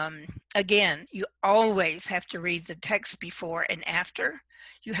 Again, you always have to read the text before and after.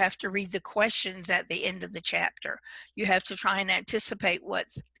 You have to read the questions at the end of the chapter. You have to try and anticipate what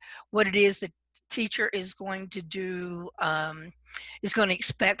it is the teacher is going to do, is going to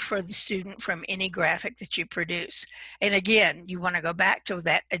expect for the student from any graphic that you produce. And again, you want to go back to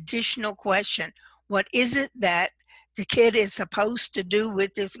that additional question. What is it that the kid is supposed to do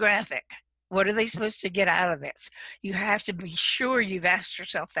with this graphic? What are they supposed to get out of this? You have to be sure you've asked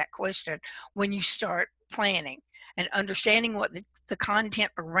yourself that question when you start planning, and understanding what the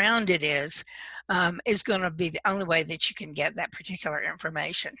content around it is going to be the only way that you can get that particular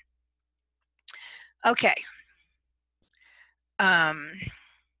information. Okay.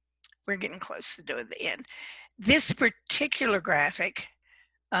 We're getting close to doing the end. This particular graphic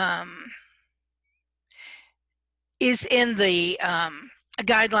is in the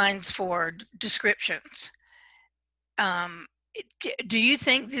guidelines for descriptions. Do you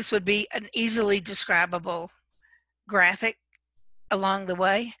think this would be an easily describable graphic along the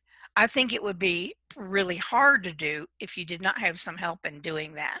way? I think it would be really hard to do if you did not have some help in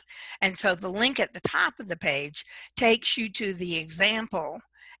doing that. And so the link at the top of the page takes you to the example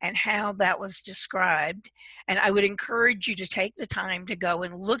and how that was described. And I would encourage you to take the time to go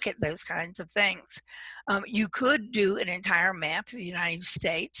and look at those kinds of things. You could do an entire map of the United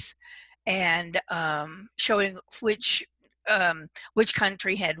States and showing which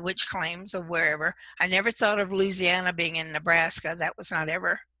country had which claims or wherever. I never thought of Louisiana being in Nebraska. That was not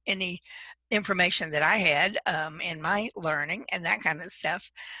ever any information that I had in my learning and that kind of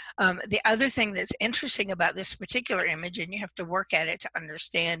stuff. The other thing that's interesting about this particular image, and you have to work at it to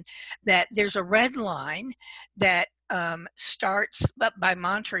understand, that there's a red line that starts up by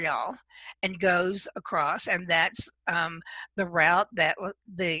Montreal and goes across, and that's the route that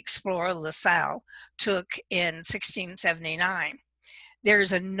the explorer La Salle took in 1679.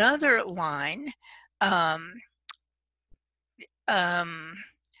 There's another line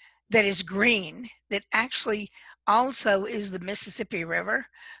that is green that actually also is the Mississippi River.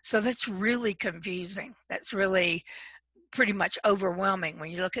 So that's really confusing. That's really pretty much overwhelming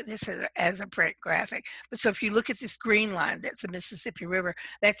when you look at this as a print graphic. But so if you look at this green line, that's the Mississippi River,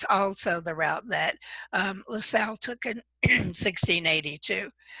 that's also the route that La Salle took in 1682.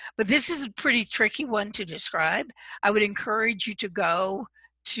 But this is a pretty tricky one to describe. I would encourage you to go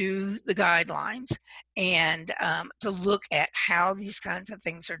to the guidelines and to look at how these kinds of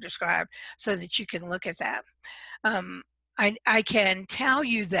things are described so that you can look at that. I can tell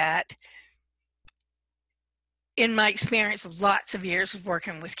you that in my experience of lots of years of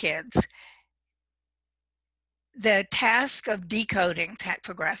working with kids, the task of decoding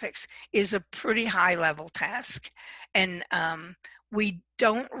tactile graphics is a pretty high level task. And we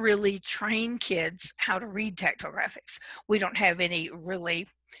don't really train kids how to read tactile graphics. We don't have any really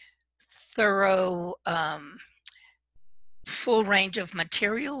thorough, full range of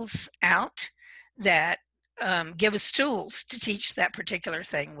materials out that give us tools to teach that particular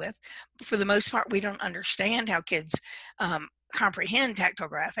thing with. For the most part, we don't understand how kids comprehend tactile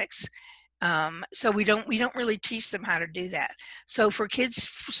graphics. So we don't really teach them how to do that. So for kids,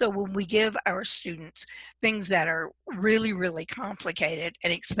 so when we give our students things that are really, really complicated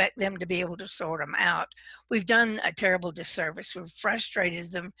and expect them to be able to sort them out, we've done a terrible disservice. We've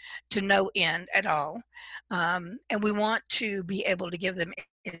frustrated them to no end at all. And we want to be able to give them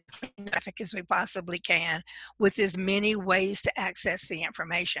as clean graphic as we possibly can with as many ways to access the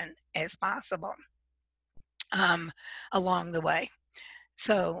information as possible along the way.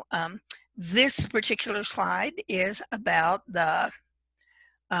 So this particular slide is about the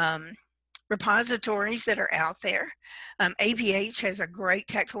repositories that are out there. APH has a great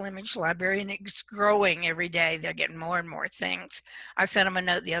tactile image library, and it's growing every day. They're getting more and more things. I sent them a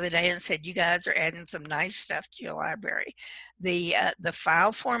note the other day and said, you guys are adding some nice stuff to your library. The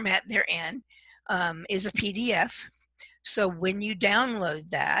file format they're in is a PDF. So when you download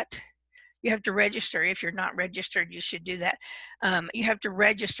that, you have to register. If you're not registered, you should do that. You have to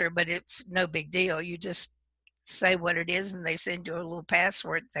register, but it's no big deal. You just say what it is and they send you a little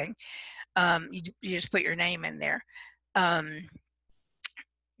password thing. You just put your name in there.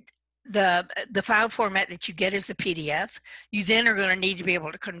 the file format that you get is a PDF. You then are going to need to be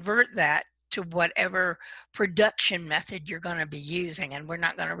able to convert that to whatever production method you're going to be using, and we're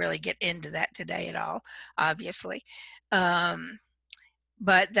not going to really get into that today at all, obviously.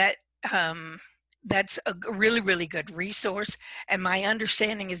 But that's a really, really good resource. And my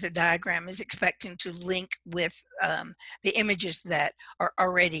understanding is the diagram is expecting to link with the images that are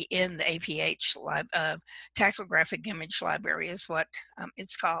already in the APH Tactile Graphic Image Library is what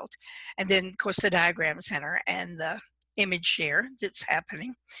it's called. And then, of course, the Diagram Center and the image share that's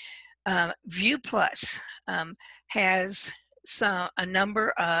happening. View Plus has a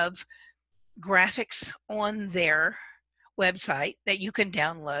number of graphics on their website that you can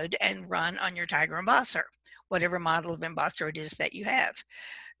download and run on your Tiger Embosser, whatever model of embosser it is that you have.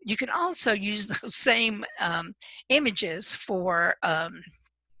 You can also use those same images for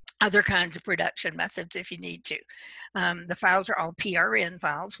other kinds of production methods if you need to. The files are all PRN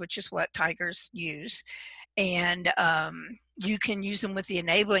files, which is what Tigers use. And you can use them with the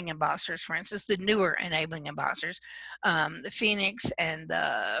enabling embossers, for instance, the newer enabling embossers, the Phoenix and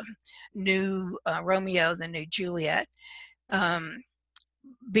the new Romeo, the new Juliet,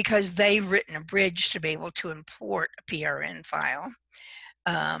 because they've written a bridge to be able to import a PRN file.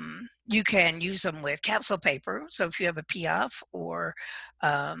 You can use them with capsule paper. So if you have a PIAF or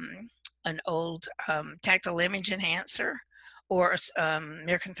an old tactile image enhancer or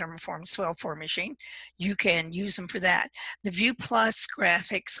American Thermoform swell form machine, you can use them for that. The View Plus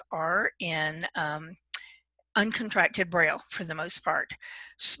graphics are in uncontracted Braille for the most part.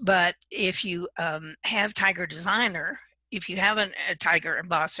 But if you have Tiger Designer, if you have a Tiger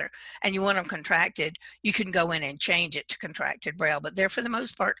embosser and you want them contracted, you can go in and change it to contracted Braille, but they're for the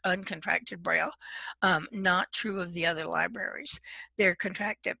most part uncontracted Braille. Not true of the other libraries. They're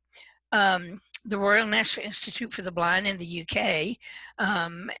contracted. The Royal National Institute for the Blind in the UK,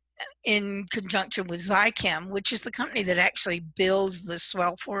 in conjunction with Zychem, which is the company that actually builds the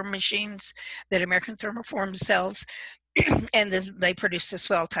swell form machines that American Thermoform sells, and they produce the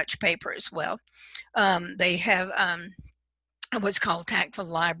swell touch paper as well. They have what's called Tactile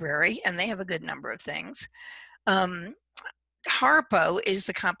Library, and they have a good number of things. Harpo is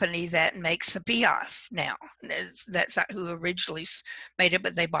the company that makes the PIAF now. That's not who originally made it,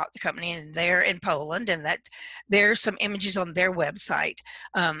 but they bought the company, and they're in Poland, and that there's some images on their website.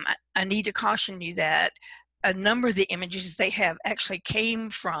 I need to caution you that a number of the images they have actually came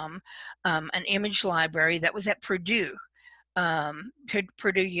from an image library that was at Purdue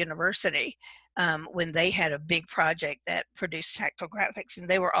University. When they had a big project that produced tactile graphics, and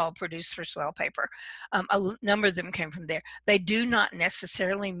they were all produced for swell paper. A number of them came from there. They do not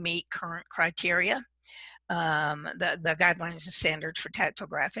necessarily meet current criteria, the guidelines and standards for tactile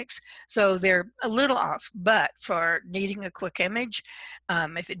graphics. So they're a little off, but for needing a quick image,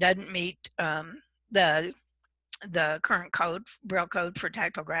 if it doesn't meet the current code, Braille code for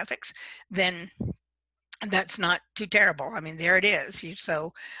tactile graphics, then that's not too terrible. I mean, there it is.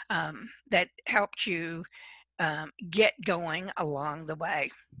 So that helped you get going along the way.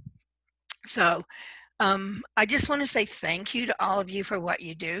 So I just want to say thank you to all of you for what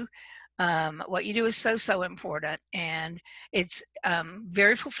you do. What you do is so important, and it's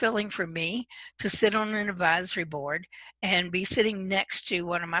very fulfilling for me to sit on an advisory board and be sitting next to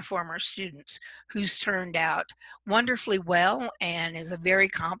one of my former students who's turned out wonderfully well and is a very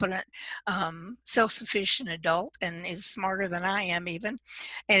competent, self-sufficient adult and is smarter than I am even.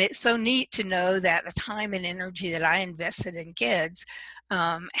 And it's so neat to know that the time and energy that I invested in kids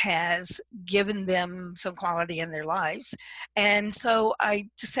has given them some quality in their lives. And so I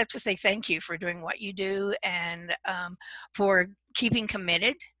just have to say thank you for doing what you do, and for keeping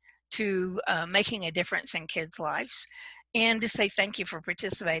committed to making a difference in kids' lives, and to say thank you for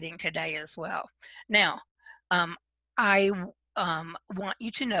participating today as well. Now, I want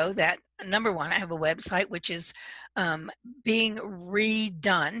you to know that, number one, I have a website which is being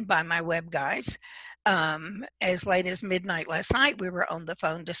redone by my web guys. As late as midnight last night, we were on the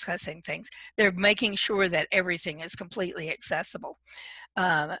phone discussing things. They're making sure that everything is completely accessible.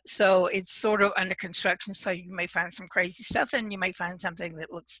 So it's sort of under construction, so you may find some crazy stuff, and you may find something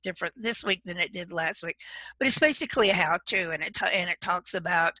that looks different this week than it did last week. But it's basically a how-to, and it talks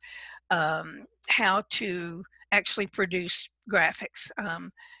about how to actually produce graphics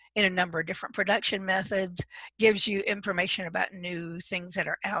in a number of different production methods, gives you information about new things that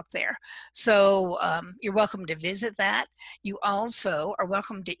are out there. So you're welcome to visit that. You also are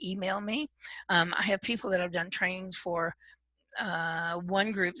welcome to email me. I have people that have done trainings for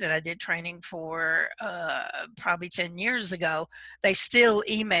one group that I did training for probably 10 years ago, they still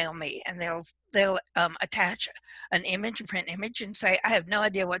email me, and they'll attach an image, a print image, and say, I have no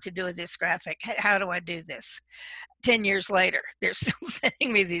idea what to do with this graphic. How do I do this? 10 years later, they're still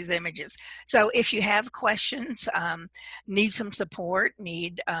sending me these images. So if you have questions, need some support,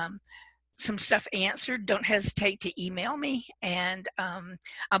 need some stuff answered, don't hesitate to email me, and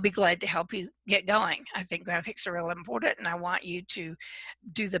I'll be glad to help you get going. I think graphics are real important, and I want you to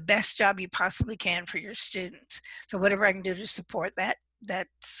do the best job you possibly can for your students. So whatever I can do to support that,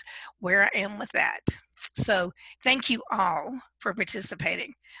 that's where I am with that. So thank you all for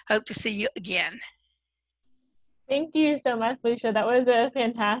participating. Hope to see you again. Thank you so much, Lucia. That was a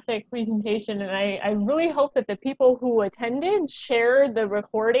fantastic presentation, and I really hope that the people who attended share the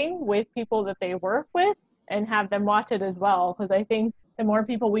recording with people that they work with and have them watch it as well, because I think the more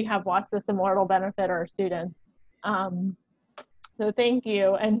people we have watch this, the more it'll benefit our students. So thank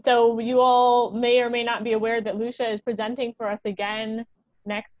you. And so you all may or may not be aware that Lucia is presenting for us again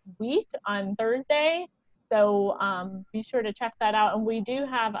next week on Thursday. So be sure to check that out. And we do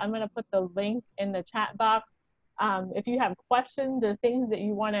have, I'm going to put the link in the chat box. If you have questions or things that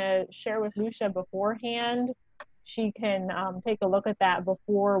you want to share with Lucia beforehand, she can take a look at that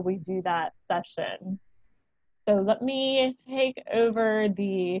before we do that session. So let me take over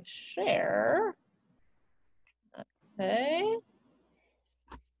the share. Okay.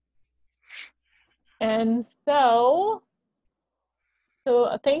 And so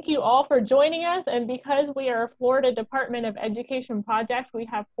thank you all for joining us. And because we are a Florida Department of Education project, we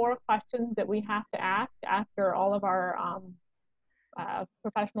have 4 questions that we have to ask after all of our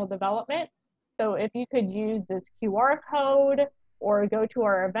professional development. So if you could use this QR code or go to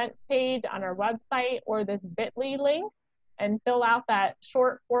our events page on our website or this bit.ly link and fill out that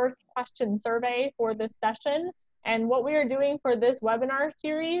short 4-question survey for this session. And what we are doing for this webinar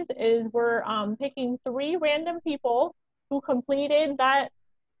series is we're picking 3 random people who completed that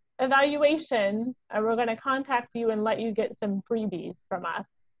evaluation, and we're going to contact you and let you get some freebies from us.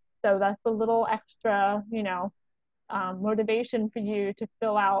 So that's a little extra, you know, motivation for you to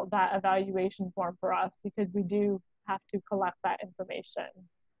fill out that evaluation form for us, because we do have to collect that information.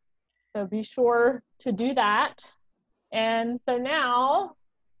 So be sure to do that. And so now,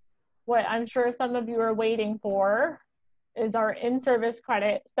 what I'm sure some of you are waiting for is our in-service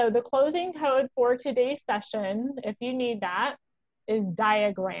credit. So the closing code for today's session, if you need that, is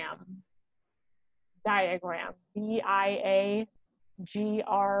diagram. Diagram, D-I-A-G-R-A-M.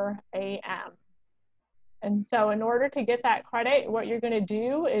 And so in order to get that credit, what you're going to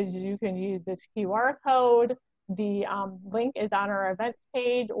do is you can use this QR code. The link is on our events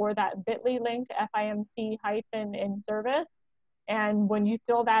page, or that bit.ly link, FIMC-in-service. And when you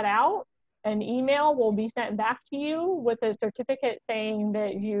fill that out, an email will be sent back to you with a certificate saying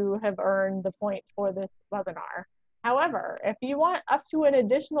that you have earned the points for this webinar. However, if you want up to an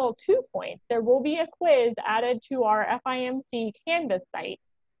additional 2 points, there will be a quiz added to our FIMC Canvas site.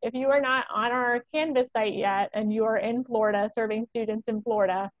 If you are not on our Canvas site yet and you are in Florida, serving students in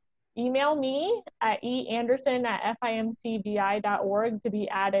Florida, email me at eanderson@fimcvi.org to be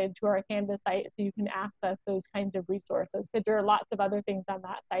added to our Canvas site so you can access those kinds of resources, because there are lots of other things on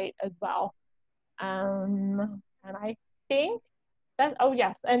that site as well. And I think that, oh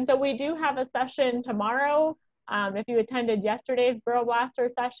yes, and so we do have a session tomorrow. If you attended yesterday's Burl Blaster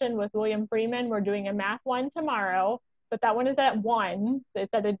session with William Freeman, we're doing a math one tomorrow, but that one is at 1.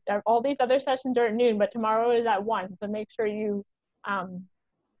 It's at all these other sessions are at noon, but tomorrow is at 1. So make sure you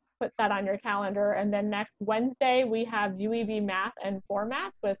put that on your calendar. And then next Wednesday, we have UEB Math and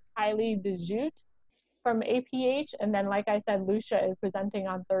Formats with Kylie DeJute from APH. And then, like I said, Lucia is presenting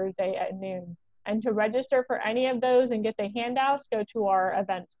on Thursday at noon. And to register for any of those and get the handouts, go to our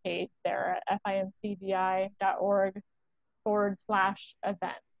events page there at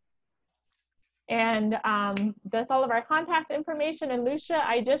fimcvi.org/events. And that's all of our contact information. And Lucia,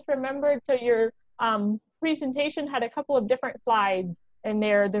 I just remembered, so your presentation had a couple of different slides in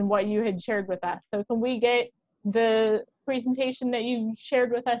there than what you had shared with us. So can we get the presentation that you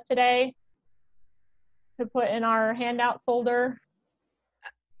shared with us today to put in our handout folder?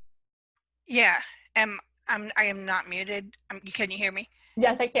 Yeah, I am not muted. Can you hear me?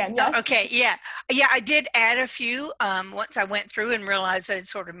 Yes, I can. Yes. Oh, okay. Yeah. I did add a few once I went through and realized that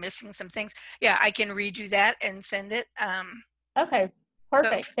it's sort of missing some things. Yeah, I can redo that and send it. Okay.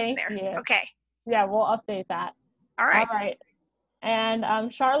 Perfect. So Thank there. you. Okay. Yeah, we'll update that. All right. All right.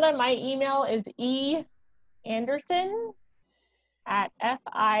 And Charlotte, my email is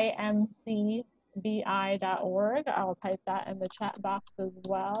eanderson@fimcvi.org. I'll type that in the chat box as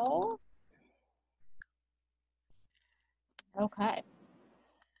well. Okay.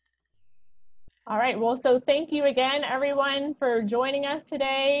 All right, well, so thank you again, everyone, for joining us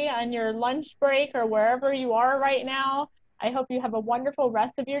today on your lunch break or wherever you are right now. I hope you have a wonderful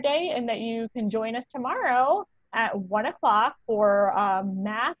rest of your day and that you can join us tomorrow at 1 o'clock for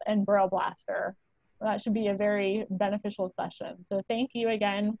Math and Braille Blaster. That should be a very beneficial session. So thank you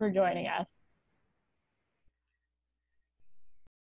again for joining us.